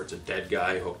dread where it's a dead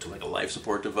guy hooked to like a life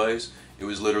support device. It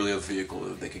was literally a vehicle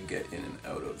that they could get in and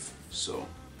out of. So,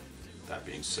 that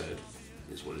being said,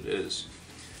 is what it is.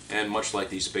 And much like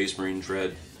the Space Marine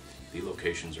dread, the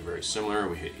locations are very similar.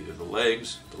 We hit either the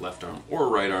legs, the left arm or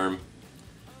right arm,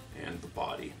 and the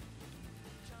body.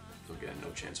 So again, no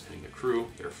chance of hitting the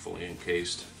crew. They're fully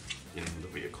encased in the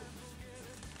vehicle.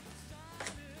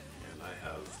 And I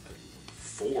have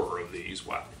 4 of these.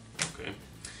 Wow. Okay.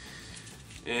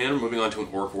 And we're moving on to an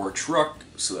Orc War truck.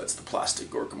 So that's the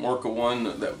plastic Orca Morca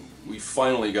one. That we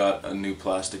finally got a new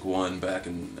plastic one back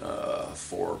in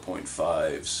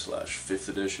 4.5/5th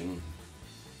edition.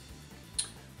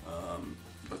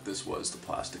 But this was the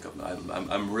plastic of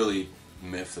I'm really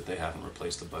miffed that they haven't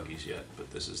replaced the buggies yet, but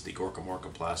this is the Orca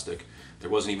Morca plastic. There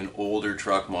was an even older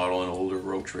truck model, an older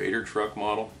Rogue Trader truck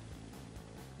model,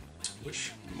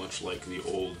 which, much like the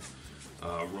old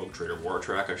Rogue Trader War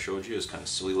Track I showed you, is kind of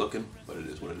silly looking, but it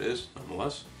is what it is,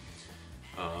 nonetheless.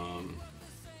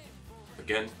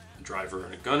 Again, a driver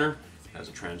and a gunner, has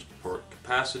a transport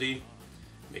capacity,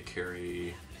 may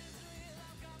carry...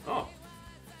 Oh.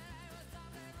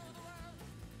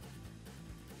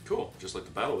 Cool, just like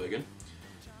the Battle Wagon.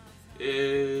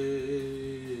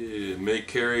 It may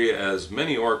carry as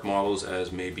many orc models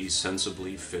as may be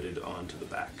sensibly fitted onto the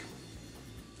back.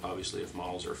 Obviously, if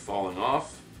models are falling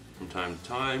off from time to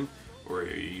time, or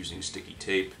you're using sticky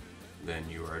tape, then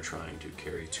you are trying to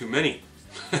carry too many.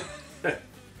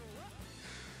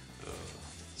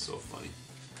 So funny.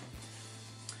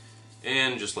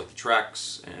 And just like the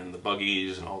tracks and the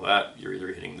buggies and all that, you're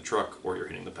either hitting the truck or you're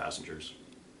hitting the passengers.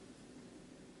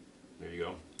 There you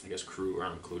go. I guess crew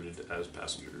are included as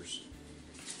passengers.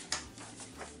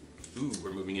 Ooh,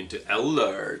 we're moving into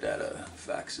Eldar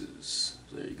Datafaxes.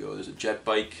 So there you go. There's a jet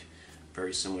bike,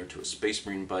 very similar to a Space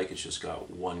Marine bike. It's just got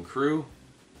one crew,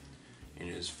 and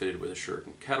it is fitted with a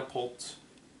shuriken catapult.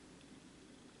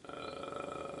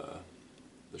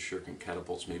 The shuriken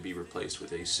catapults may be replaced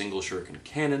with a single shuriken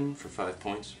cannon for 5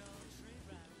 points.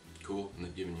 Cool, and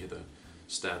they've given you the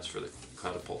stats for the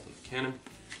catapult and the cannon.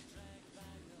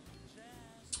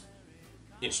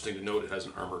 Interesting to note, it has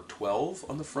an armor 12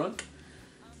 on the front,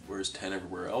 whereas 10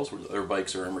 everywhere else. Where the other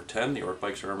bikes are armor 10, the Orc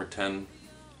bikes are armor 10,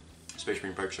 Space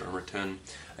Marine bikes are armor 10.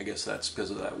 I guess that's because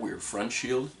of that weird front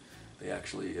shield. They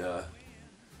actually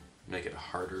make it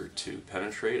harder to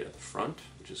penetrate at the front,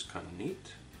 which is kind of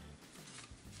neat.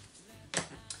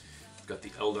 We've got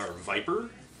the Eldar Viper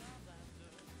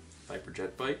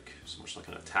jet bike, so much like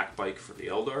an attack bike for the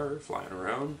Eldar, flying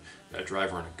around. Got a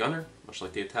driver and a gunner, much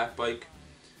like the attack bike.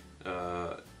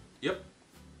 Yep,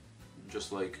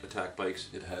 just like attack bikes,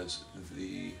 it has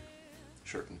the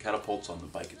shuriken catapults on the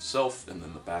bike itself, and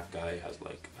then the back guy has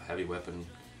like a heavy weapon,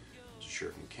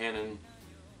 shuriken cannon,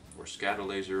 or scatter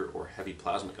laser, or heavy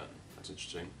plasma gun. That's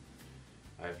interesting.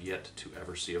 I have yet to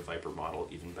ever see a Viper model,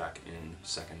 even back in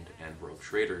 2nd and Rogue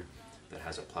Trader, that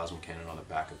has a plasma cannon on the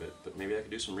back of it. But maybe I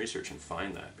could do some research and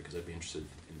find that, because I'd be interested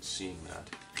in seeing that.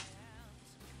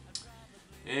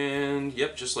 And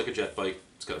yep, just like a jet bike,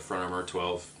 it's got a front armor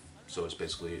 12, so it's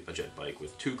basically a jet bike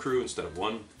with 2 crew instead of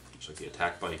 1. Just like the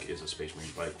attack bike is a Space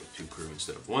Marine bike with 2 crew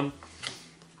instead of 1,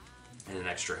 and an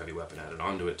extra heavy weapon added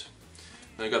onto it.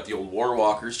 Then I got the old War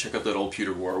Walkers. Check out that old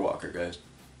pewter War Walker, guys.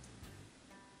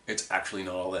 It's actually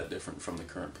not all that different from the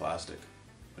current plastic.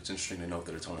 It's interesting to note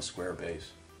that it's on a square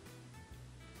base.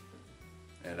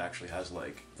 And it actually has,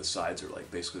 like, the sides are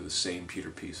like basically the same pewter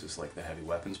pieces like the heavy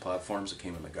weapons platforms that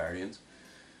came in the Guardians.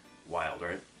 Wild,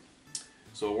 right?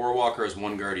 So a War Walker has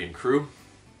 1 Guardian crew.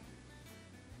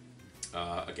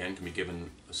 Again, can be given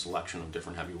a selection of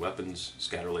different heavy weapons: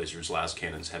 scatter lasers, las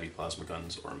cannons, heavy plasma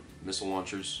guns, or missile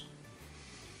launchers.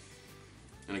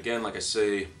 And again, like I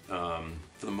say, for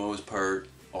the most part,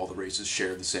 all the races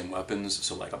shared the same weapons.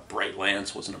 So like a Bright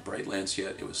Lance wasn't a Bright Lance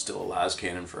yet, it was still a las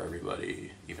cannon for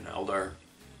everybody, even Eldar.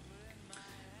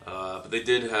 But they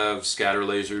did have scatter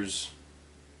lasers,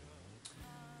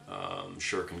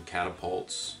 shuriken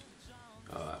catapults,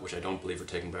 which I don't believe are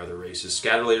taken by other races.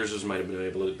 Scatter lasers might have been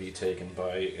able to be taken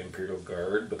by Imperial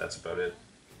Guard, but that's about it.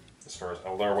 As far as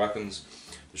Eldar weapons,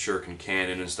 the shuriken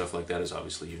cannon and stuff like that is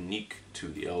obviously unique to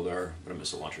the Eldar, but a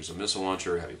missile launcher is a missile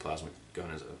launcher, a heavy plasma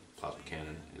gun is a plasma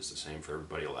cannon, is the same for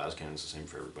everybody, a las cannon is the same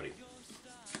for everybody.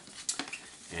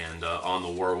 And on the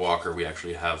War Walker we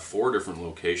actually have 4 different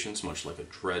locations, much like a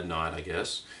Dreadnought, I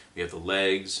guess. We have the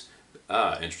legs.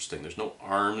 Interesting, there's no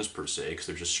arms per se, because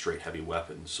they're just straight heavy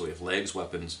weapons. So we have legs,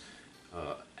 weapons,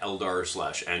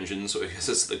 Eldar / engine, so I guess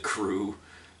it's the crew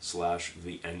 /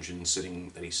 the engine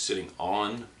that he's sitting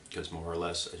on, because more or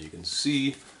less, as you can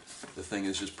see, the thing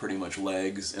is just pretty much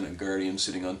legs and a Guardian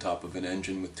sitting on top of an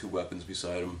engine with 2 weapons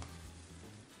beside him.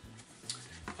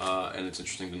 And it's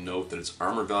interesting to note that its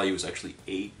armor value is actually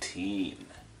 18,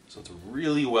 so it's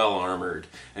really well armored.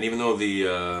 And even though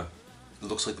it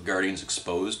looks like the Guardian's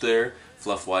exposed there,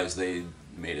 fluff-wise they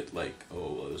made it like,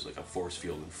 oh, there's like a force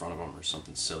field in front of them or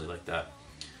something silly like that.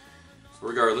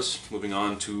 Regardless, moving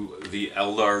on to the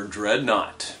Eldar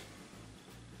Dreadnought.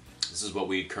 This is what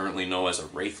we currently know as a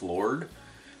Wraith Lord,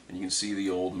 and you can see the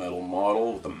old metal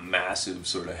model with a massive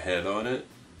sort of head on it.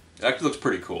 It actually looks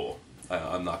pretty cool,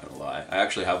 I'm not going to lie. I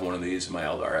actually have one of these in my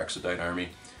Eldar Exodite army.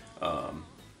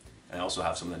 I also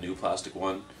have some of the new plastic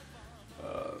one,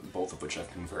 both of which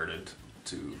I've converted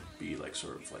to be like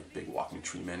sort of like big walking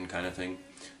tree men kind of thing.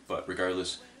 But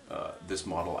regardless, this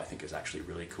model I think is actually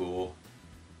really cool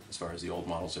as far as the old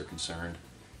models are concerned.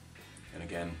 And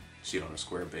again, see it on a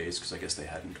square base because I guess they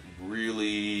hadn't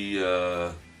really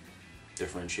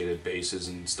differentiated bases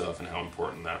and stuff and how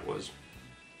important that was.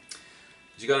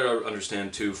 You gotta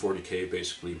understand too, 40k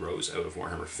basically rose out of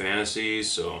Warhammer Fantasy,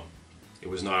 so it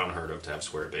was not unheard of to have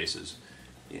square bases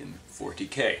in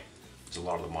 40k, because a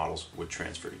lot of the models would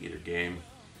transfer to either game.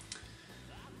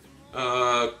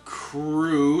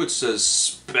 Crew, it says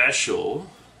special,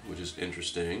 which is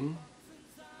interesting.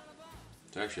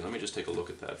 Actually, let me just take a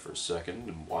look at that for a second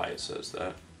and why it says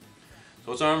that.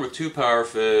 So it's armed with 2 power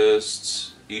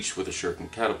fists, each with a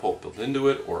shuriken catapult built into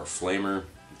it, or a flamer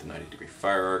with a 90-degree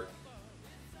fire arc.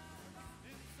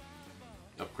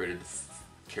 Upgraded to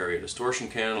carry a distortion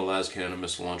cannon, a las cannon, a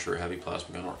missile launcher, a heavy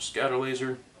plasma gun, or a scatter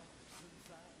laser.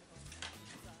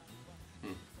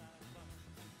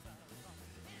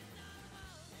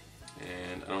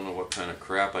 And I don't know what kind of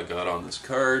crap I got on this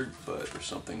card, but there's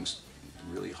something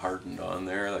really hardened on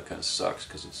there. That kind of sucks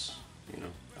because it's, you know,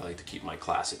 I like to keep my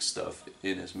classic stuff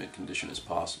in as mint condition as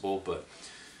possible, but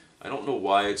I don't know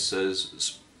why it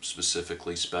says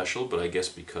specifically special, but I guess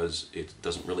because it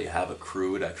doesn't really have a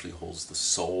crew, it actually holds the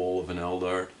soul of an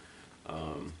Eldar.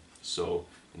 So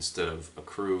instead of a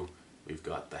crew, we've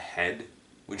got the head,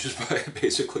 which is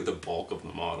basically the bulk of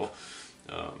the model.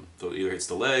 So either it's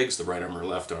the legs, the right arm or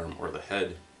left arm, or the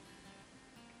head.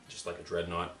 Just like a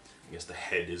Dreadnought, I guess the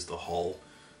head is the hull,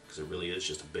 because it really is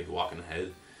just a big walking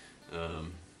head.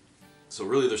 So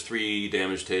really there's 3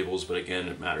 damage tables, but again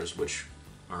it matters which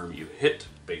arm you hit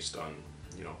based on,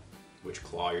 you know, which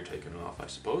claw you're taking off, I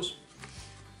suppose.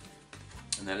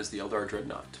 And that is the Eldar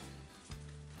Dreadnought.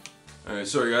 Alright,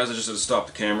 sorry guys, I just had to stop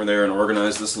the camera there and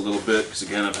organize this a little bit, because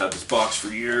again I've had this box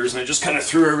for years and I just kind of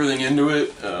threw everything into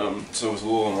it, so it was a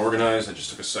little unorganized. I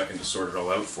just took a second to sort it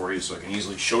all out for you so I can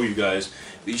easily show you guys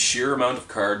the sheer amount of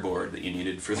cardboard that you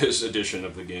needed for this edition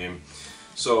of the game.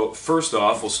 So first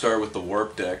off, we'll start with the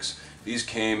warp decks. These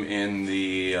came in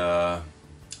the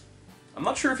I'm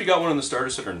not sure if you got one in the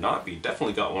starter set or not, but you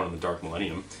definitely got one in the Dark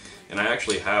Millennium. And I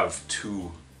actually have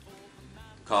 2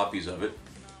 copies of it.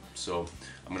 So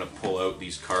I'm going to pull out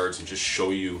these cards and just show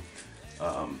you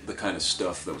the kind of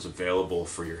stuff that was available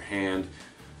for your hand.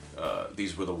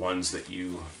 These were the ones that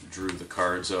you drew the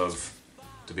cards of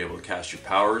to be able to cast your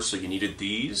powers. So you needed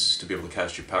these to be able to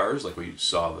cast your powers, like we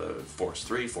saw the Force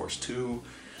 3, Force 2.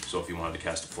 So if you wanted to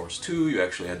cast a Force 2, you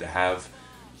actually had to have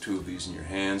 2 of these in your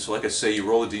hand. So like I say, you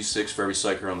roll a d6 for every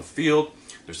psyker on the field.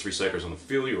 There's 3 psychers on the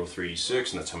field, you roll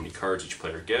 3d6, and that's how many cards each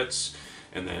player gets.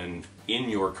 And then in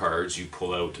your cards, you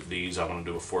pull out these. I want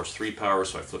to do a Force 3 power,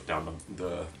 so I flip down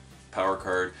the power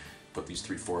card, put these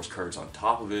 3 Force cards on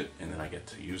top of it, and then I get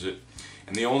to use it.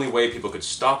 And the only way people could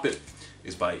stop it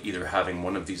is by either having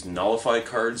one of these nullify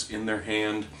cards in their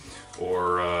hand,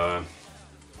 or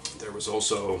there was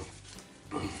also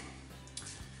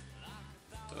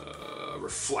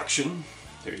reflection.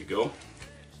 There you go.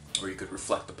 Or you could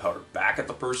reflect the power back at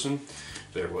the person.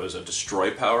 There was a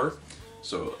destroy power.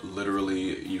 So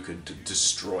literally you could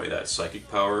destroy that psychic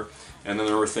power. And then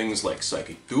there were things like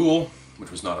psychic duel,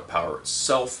 which was not a power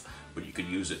itself, but you could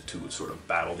use it to sort of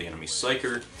battle the enemy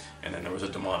psyker. And then there was a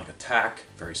demonic attack,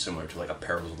 very similar to like a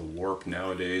Perils of the Warp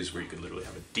nowadays, where you could literally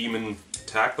have a demon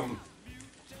attack them.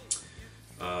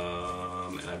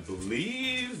 And I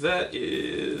believe that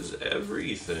is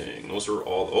everything. Those are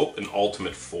all, oh, an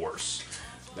ultimate force.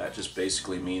 That just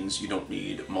basically means you don't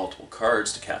need multiple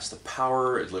cards to cast the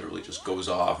power. It literally just goes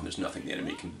off and there's nothing the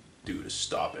enemy can do to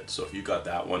stop it. So if you got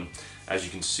that one, as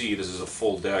you can see, this is a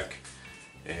full deck,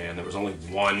 and there was only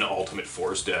one ultimate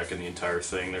force deck in the entire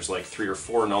thing. There's like 3 or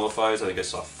 4 nullifies. I think I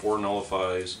saw 4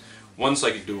 nullifies, 1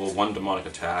 psychic duel, 1 demonic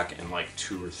attack, and like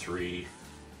 2 or 3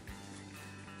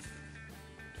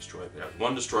 destroy. Yeah,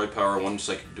 1 destroy power, 1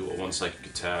 psychic duel, 1 psychic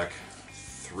attack,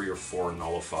 3 or 4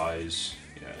 nullifies.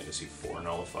 Yeah, I can see 4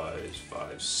 nullifies,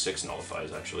 5, 6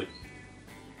 nullifies actually.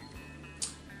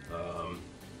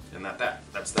 And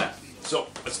that's that. So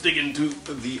let's dig into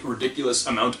the ridiculous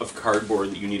amount of cardboard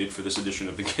that you needed for this edition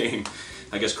of the game.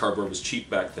 I guess cardboard was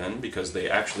cheap back then because they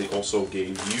actually also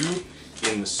gave you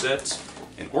in the set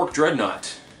an Orc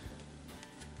Dreadnought,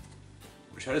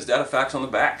 which had his Datafax on the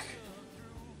back.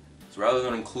 So rather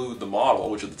than include the model,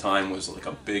 which at the time was like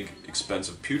a big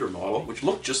expensive pewter model, which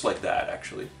looked just like that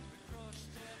actually,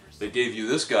 they gave you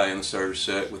this guy in the starter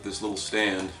set with this little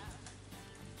stand,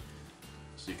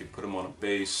 so you could put him on a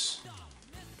base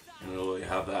and really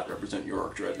have that represent your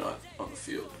Orc Dreadnought on the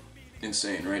field.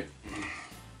 Insane, right?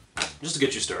 Just to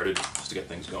get you started, just to get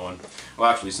things going. Well,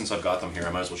 actually, since I've got them here,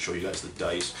 I might as well show you guys the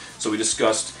dice. So we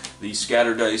discussed the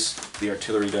scatter dice, the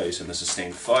artillery dice, and the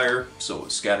sustained fire. So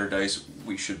scatter dice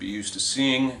we should be used to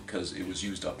seeing because it was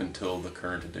used up until the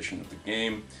current edition of the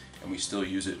game, and we still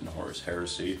use it in Horus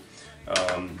Heresy.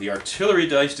 The artillery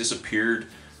dice disappeared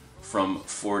from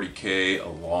 40K a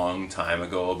long time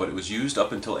ago, but it was used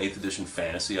up until 8th edition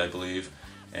Fantasy, I believe,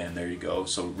 and there you go.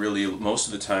 So really, most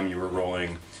of the time you were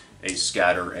rolling a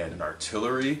scatter and an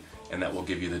artillery, and that will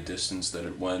give you the distance that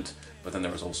it went, but then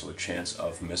there was also a chance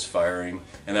of misfiring,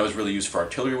 and that was really used for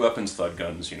artillery weapons, thud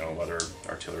guns, you know, other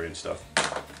artillery and stuff.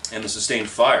 And the sustained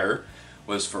fire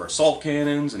was for assault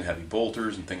cannons and heavy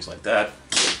bolters and things like that.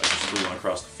 I just threw one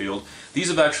across the field. These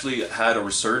have actually had a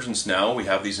resurgence now. We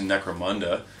have these in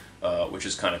Necromunda, which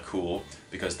is kind of cool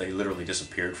because they literally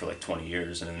disappeared for like 20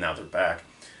 years and now they're back.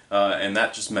 And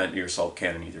that just meant your assault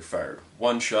cannon either fired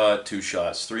 1 shot, 2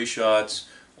 shots, 3 shots,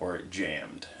 or it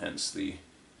jammed, hence the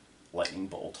lightning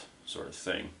bolt sort of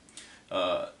thing.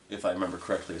 If I remember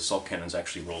correctly, assault cannons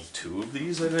actually rolled 2 of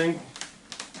these, I think.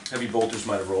 Heavy bolters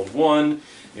might have rolled 1.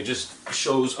 It just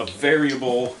shows a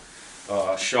variable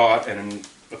shot, and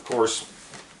of course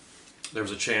there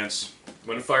was a chance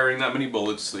when firing that many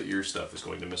bullets that your stuff is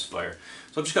going to misfire.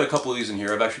 So I've just got a couple of these in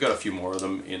here. I've actually got a few more of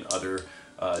them in other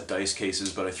dice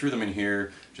cases, but I threw them in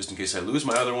here just in case I lose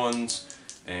my other ones,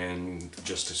 and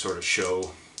just to sort of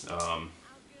show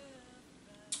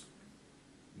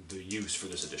the use for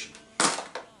this edition.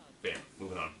 Bam,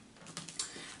 moving on.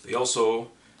 They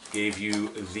also gave you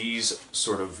these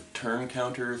sort of turn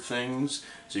counter things,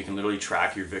 so you can literally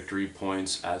track your victory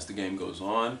points as the game goes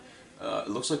on. It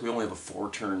looks like we only have a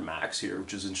 4-turn max here,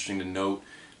 which is interesting to note,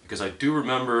 because I do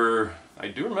remember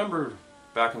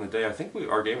back in the day, I think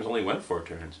our games only went 4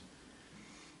 turns.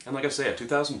 And like I say, at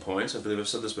 2,000 points, I believe I've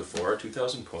said this before, at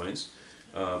 2,000 points,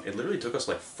 it literally took us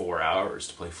like 4 hours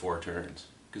to play 4 turns,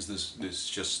 because this is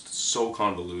just so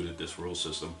convoluted, this rule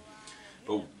system.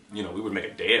 But, you know, we would make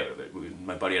a day out of it.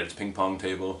 My buddy had his ping pong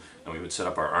table, and we would set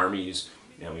up our armies,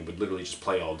 and we would literally just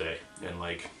play all day, and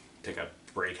like take a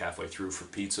break halfway through for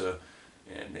pizza,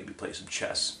 and maybe play some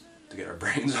chess to get our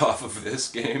brains off of this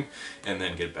game, and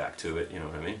then get back to it, you know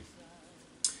what I mean?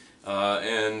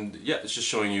 And yeah, it's just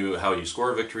showing you how you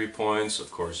score victory points.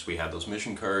 Of course, we have those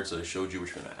mission cards that I showed you,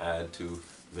 which we're going to add to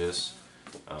this.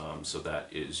 So that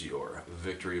is your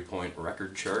victory point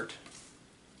record chart.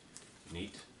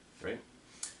 Neat, right?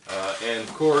 And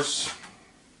of course,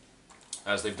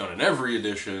 as they've done in every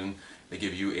edition, they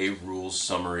give you a rules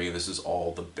summary. This is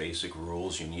all the basic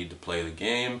rules you need to play the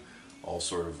game, all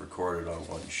sort of recorded on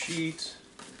one sheet.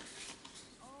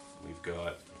 We've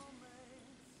got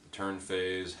the turn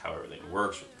phase, how everything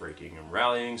works with breaking and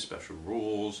rallying, special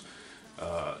rules.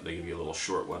 They give you a little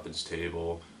short weapons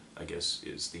table, I guess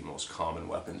is the most common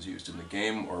weapons used in the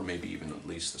game, or maybe even at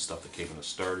least the stuff that came in the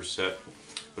starter set.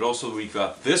 But also we've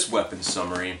got this weapons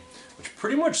summary, which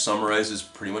pretty much summarizes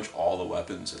pretty much all the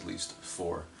weapons, at least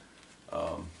for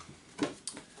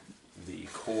the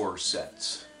core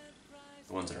sets.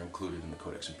 The ones that are included in the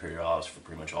Codex Imperialis for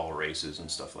pretty much all races and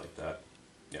stuff like that.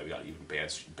 Yeah, we got even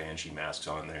Banshee masks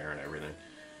on there and everything.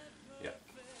 Yeah.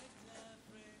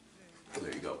 So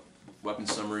there you go. Weapon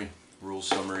summary, rules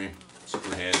summary,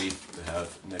 super handy to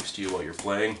have next to you while you're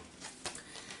playing.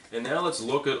 And now let's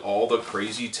look at all the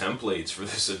crazy templates for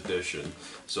this edition.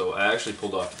 So I actually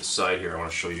pulled off to the side here. I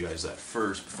want to show you guys that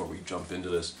first before we jump into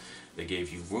this. They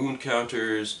gave you wound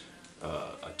counters,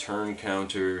 a turn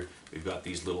counter. We've got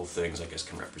these little things I guess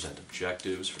can represent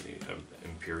objectives for the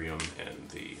Imperium and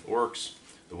the Orcs.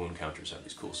 The wound counters have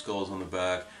these cool skulls on the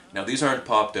back. Now these aren't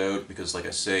popped out because, like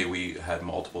I say, we had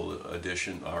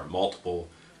multiple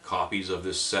copies of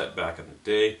this set back in the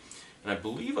day. And I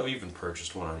believe I've even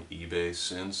purchased one on eBay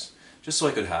since, just so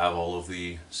I could have all of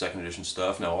the second edition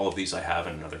stuff. Now all of these I have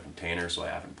in another container, so I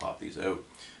haven't popped these out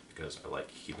because I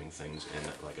like keeping things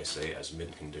in, like I say, as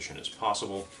mint condition as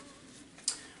possible.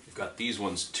 We've got these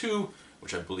ones too,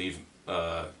 which I believe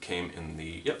came in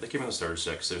the, yep, they came in the starter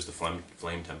set, because there's the flame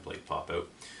template pop out.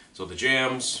 So the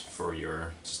jams for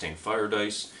your sustained fire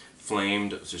dice,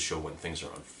 flamed to show when things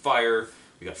are on fire.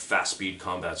 We got fast speed,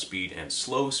 combat speed, and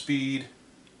slow speed,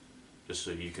 just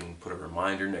so you can put a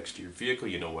reminder next to your vehicle,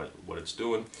 you know what it's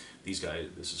doing. These guys,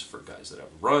 this is for guys that have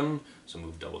run, so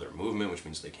move double their movement, which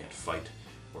means they can't fight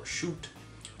or shoot.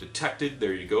 Detected,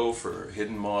 there you go, for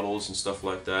hidden models and stuff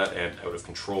like that, and out of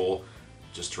control,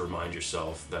 just to remind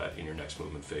yourself that in your next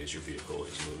movement phase your vehicle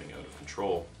is moving out of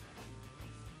control.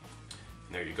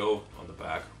 And there you go, on the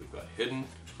back we've got hidden,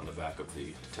 on the back of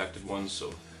the detected ones,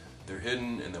 so they're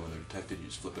hidden, and then when they're detected you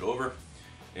just flip it over.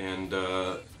 And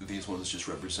these ones just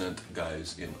represent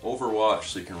guys in Overwatch,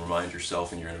 so you can remind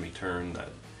yourself in your enemy turn that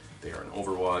they are in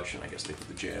Overwatch, and I guess they put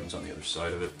the jams on the other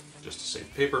side of it just to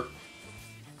save paper.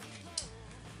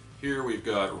 Here we've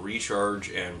got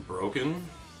Recharge and Broken.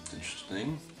 It's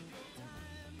interesting.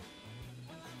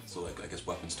 So like, I guess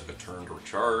weapons took a turn to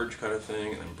recharge kind of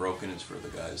thing, and then Broken is for the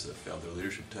guys that failed their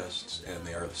leadership tests, and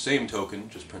they are the same token,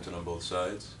 just printed on both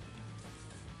sides.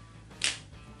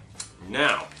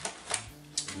 Now,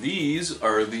 these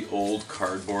are the old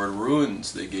cardboard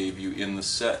ruins they gave you in the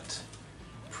set.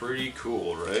 Pretty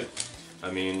cool, right? I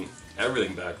mean,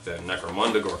 everything back then,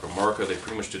 Necromunda, Gorkamorka, they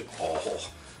pretty much did all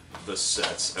the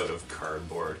sets out of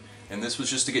cardboard. And this was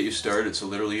just to get you started, so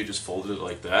literally you just folded it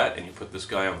like that and you put this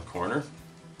guy on the corner.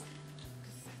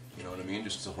 You know what I mean?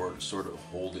 Just to sort of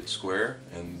hold it square.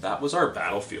 And that was our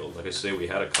battlefield. Like I say, we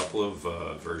had a couple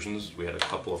of versions, we had a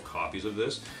couple of copies of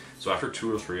this. So after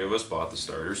 2 or 3 of us bought the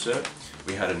starter set,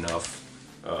 we had enough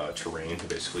terrain to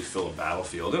basically fill a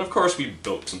battlefield. And of course we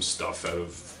built some stuff out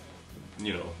of,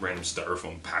 you know, random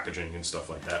styrofoam packaging and stuff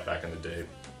like that back in the day,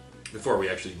 before we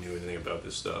actually knew anything about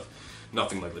this stuff.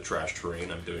 Nothing like the trash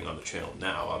terrain I'm doing on the channel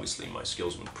now. Obviously my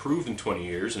skills have improved in 20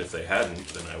 years, and if they hadn't,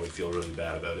 then I would feel really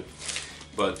bad about it.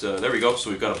 But there we go, so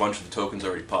we've got a bunch of the tokens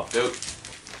already popped out.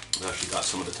 I've actually got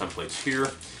some of the templates here.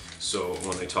 So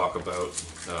when they talk about,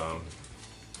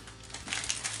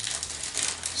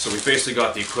 so we basically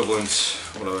got the equivalent,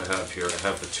 what do I have here? I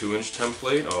have the 2-inch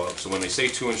template. Oh, so when they say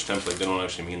 2-inch template, they don't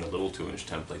actually mean the little 2-inch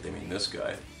template, they mean this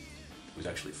guy, who's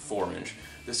actually 4-inch.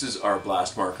 This is our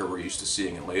blast marker we're used to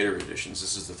seeing in later editions.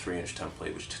 This is the 3-inch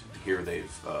template, which here they've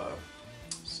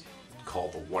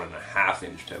called the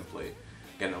 1.5-inch template.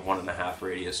 Again, a 1.5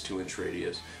 radius, 2-inch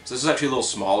radius. So this is actually a little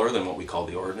smaller than what we call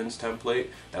the ordnance template.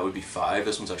 That would be 5.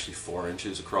 This one's actually 4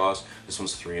 inches across. This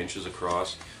one's 3 inches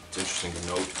across. It's interesting to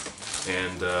note.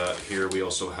 And here we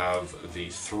also have the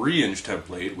 3-inch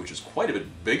template, which is quite a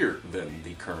bit bigger than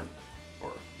the current,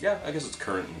 or yeah, I guess it's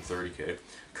current in 30K,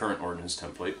 current ordnance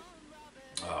template,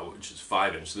 which is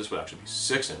 5-inch. So this would actually be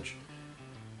 6-inch.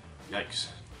 Yikes.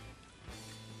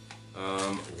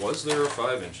 Was there a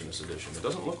 5-inch in this edition? It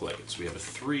doesn't look like it. So we have a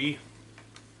 3-inch,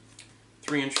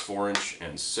 4-inch,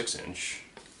 and 6-inch.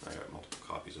 I got multiple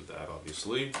copies of that,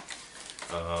 obviously.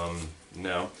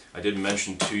 Now, I did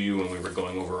mention to you when we were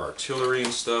going over artillery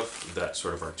and stuff, that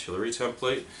sort of artillery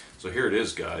template. So here it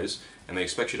is, guys, and they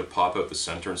expect you to pop out the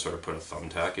center and sort of put a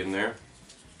thumbtack in there.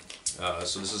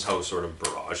 So this is how sort of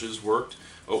barrages worked.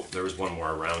 Oh, there was one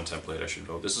more round template I should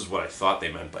know. This is what I thought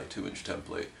they meant by 2-inch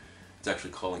template. It's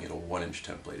actually calling it a 1-inch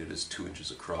template. It is 2 inches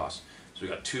across. So we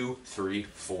got 2, 3,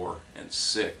 4, and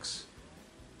 6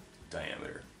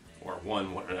 diameter, or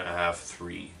 1, 1.5,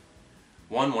 3.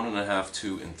 1, 1.5,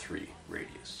 2, and 3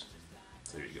 radius.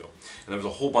 There you go. And there was a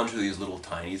whole bunch of these little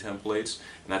tiny templates,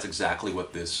 and that's exactly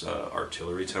what this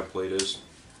artillery template is.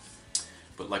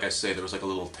 But like I say, there was like a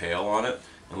little tail on it,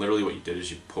 and literally what you did is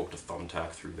you poked a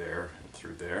thumbtack through there and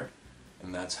through there,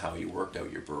 and that's how you worked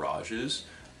out your barrages.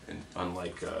 And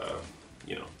unlike,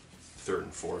 you know, 3rd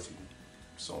and 4th and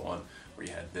so on, where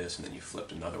you had this, and then you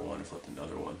flipped another one and flipped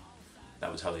another one.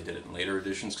 That was how they did it in later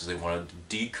editions, because they wanted to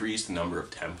decrease the number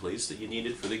of templates that you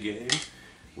needed for the game,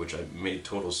 which made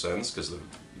total sense, because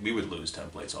we would lose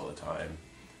templates all the time.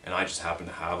 And I just happen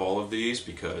to have all of these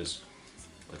because,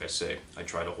 like I say, I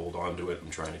try to hold on to it. I'm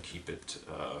trying to keep it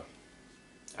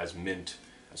as mint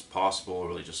as possible,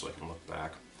 really just so I can look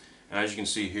back. And as you can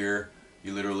see here,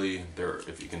 you literally,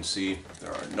 if you can see,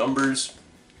 there are numbers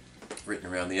written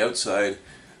around the outside,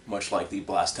 much like the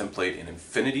blast template in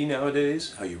Infinity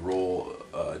nowadays, how you roll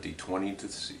a d20 to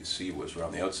see what's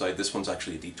around the outside. This one's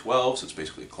actually a d12, so it's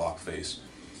basically a clock face.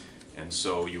 And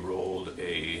so you rolled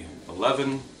a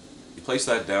 11, you place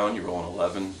that down, you roll an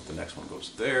 11, the next one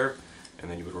goes there, and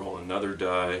then you would roll another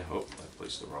die. Oh, I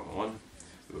placed the wrong one.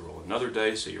 You would roll another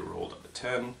die, so you rolled a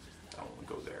 10, that one would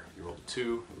go there. You rolled a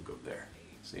 2, it would go there.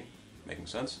 See? Making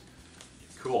sense?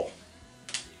 Cool.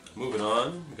 Moving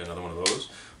on, we got another one of those.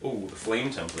 Oh, the flame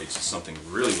templates is something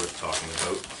really worth talking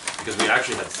about, because we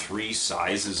actually had 3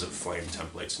 sizes of flame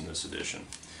templates in this edition.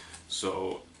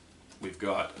 So we've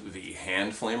got the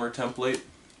hand flamer template,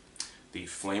 the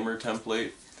flamer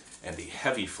template, and the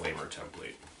heavy flamer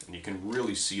template. And you can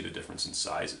really see the difference in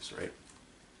sizes, right?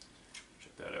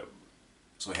 Check that out.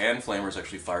 So hand flamers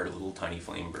actually fired a little tiny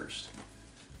flame burst.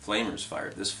 Flamers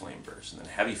fired this flame burst, and then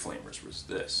heavy flamers was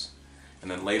this. And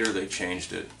then later they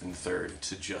changed it in 3rd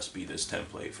to just be this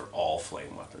template for all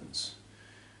flame weapons.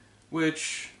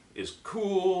 Which is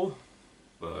cool,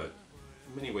 but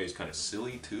in many ways kind of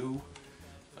silly too.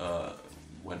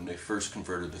 When they first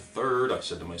converted to 3rd, I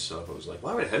said to myself, I was like,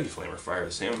 why would a heavy flamer fire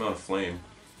the same amount of flame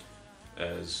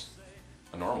as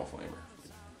a normal flamer?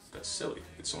 That's silly.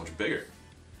 It's so much bigger.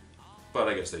 But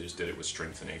I guess they just did it with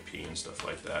strength and AP and stuff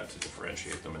like that to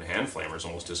differentiate them. And hand flamers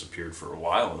almost disappeared for a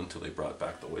while until they brought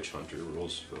back the Witch Hunter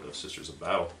rules for the Sisters of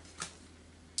Battle.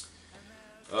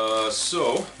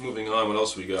 So, moving on, what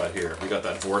else we got here? We got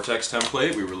that Vortex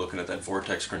template. We were looking at that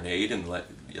Vortex Grenade in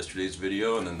yesterday's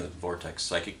video, and then the Vortex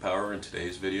Psychic Power in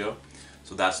today's video.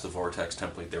 So that's the Vortex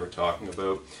template they were talking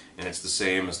about, and it's the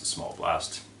same as the Small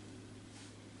Blast.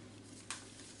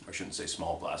 I shouldn't say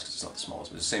Small Blast because it's not the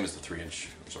smallest, but it's the same as the 2-inch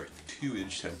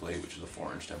template, which is a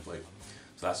 4-inch template.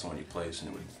 So that's the one you place and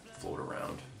it would float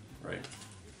around, right?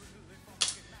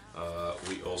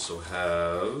 We also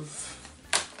have,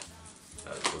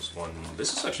 was one,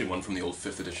 this is actually one from the old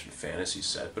 5th edition fantasy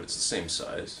set, but it's the same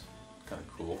size. Kind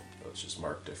of cool, it's just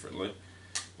marked differently.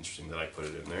 Interesting that I put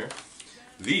it in there.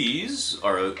 These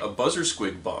are a buzzer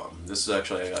squig bomb. This is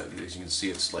actually, as you can see,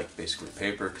 it's like basically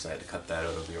paper because I had to cut that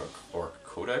out of the Orc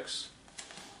Codex.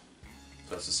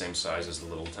 So that's the same size as the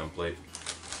little template.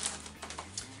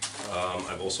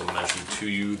 I've also mentioned to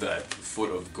you that Foot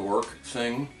of Gork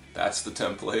thing. That's the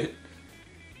template.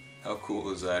 How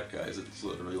cool is that, guys? It's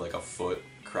literally like a foot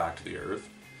cracked to the earth.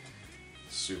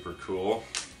 Super cool.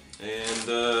 And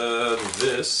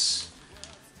this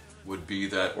would be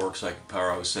that Orc Psychic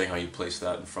Power I was saying, how you place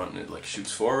that in front and it like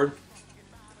shoots forward.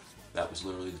 That was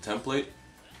literally the template,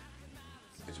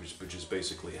 which is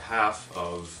basically half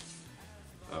of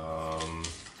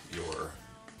your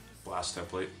blast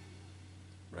template,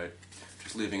 right?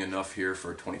 Just leaving enough here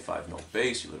for a 25 mil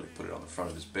base. You literally put it on the front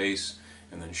of his base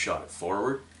and then shot it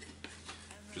forward,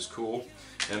 which is cool.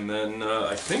 And then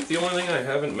I think the only thing I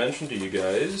haven't mentioned to you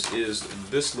guys is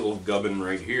this little gubbin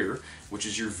right here, which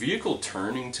is your vehicle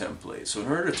turning template. So in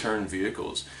order to turn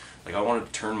vehicles, like I wanted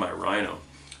to turn my Rhino,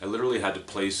 I literally had to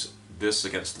place this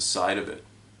against the side of it,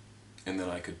 and then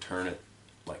I could turn it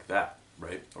like that,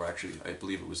 right? Or actually, I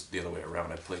believe it was the other way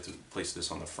around. I placed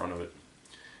this on the front of it,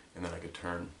 and then I could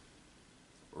turn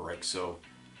like so,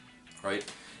 right?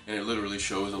 And it literally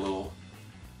shows a little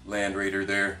Land Raider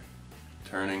there,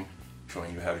 turning,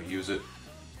 showing you how to use it.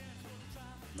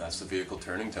 That's the vehicle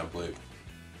turning template.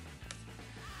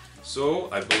 So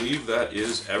I believe that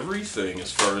is everything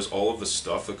as far as all of the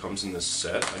stuff that comes in this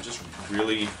set. I just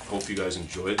really hope you guys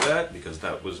enjoyed that, because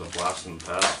that was a blast in the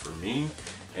past for me,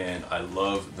 and I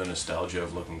love the nostalgia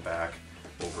of looking back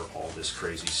over all this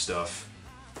crazy stuff.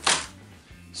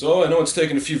 So I know it's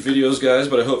taken a few videos, guys,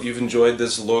 but I hope you've enjoyed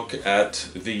this look at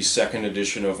the second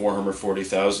edition of Warhammer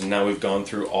 40,000. Now we've gone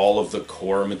through all of the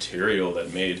core material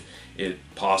that made it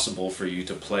possible for you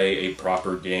to play a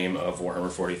proper game of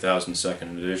Warhammer 40,000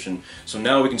 second edition. So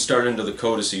now we can start into the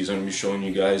codices. I'm going to be showing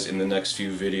you guys in the next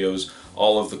few videos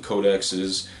all of the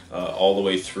codexes, all the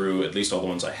way through, at least all the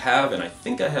ones I have, and I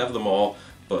think I have them all,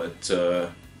 but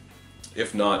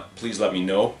if not, please let me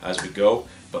know as we go.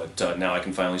 But now I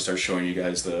can finally start showing you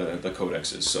guys the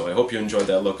codexes. So I hope you enjoyed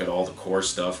that look at all the core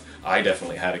stuff. I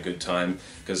definitely had a good time,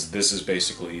 because this is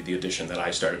basically the edition that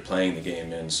I started playing the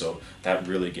game in, so that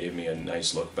really gave me a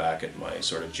nice look back at my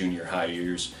sort of junior high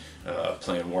years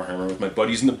playing Warhammer with my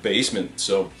buddies in the basement.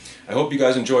 So I hope you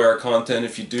guys enjoy our content.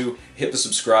 If you do, hit the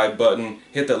subscribe button,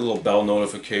 hit that little bell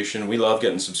notification. We love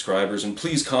getting subscribers, and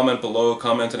please comment below,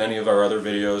 comment on any of our other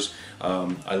videos.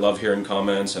 I love hearing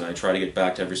comments, and I try to get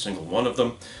back to every single one of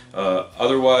them.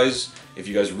 Otherwise, if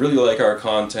you guys really like our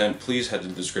content, please head to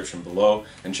the description below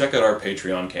and check out our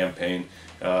Patreon campaign.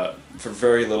 For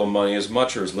very little money, as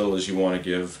much or as little as you want to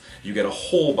give, you get a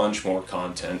whole bunch more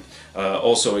content.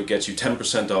 Also, it gets you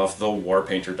 10% off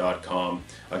thewarpainter.com,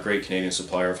 a great Canadian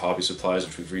supplier of hobby supplies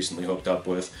which we've recently hooked up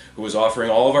with, who is offering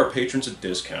all of our patrons a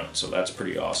discount, so that's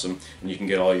pretty awesome. And you can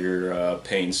get all your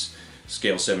paints,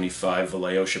 scale 75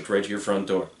 Vallejo, shipped right to your front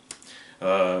door.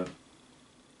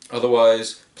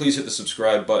 Otherwise, please hit the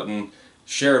subscribe button,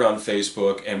 share it on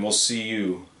Facebook, and we'll see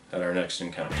you at our next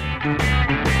encounter.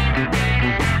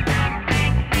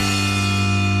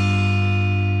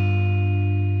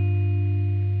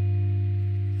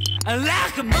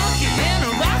 Like a monkey in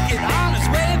a rocket on his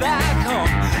way back home.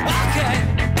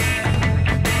 Okay.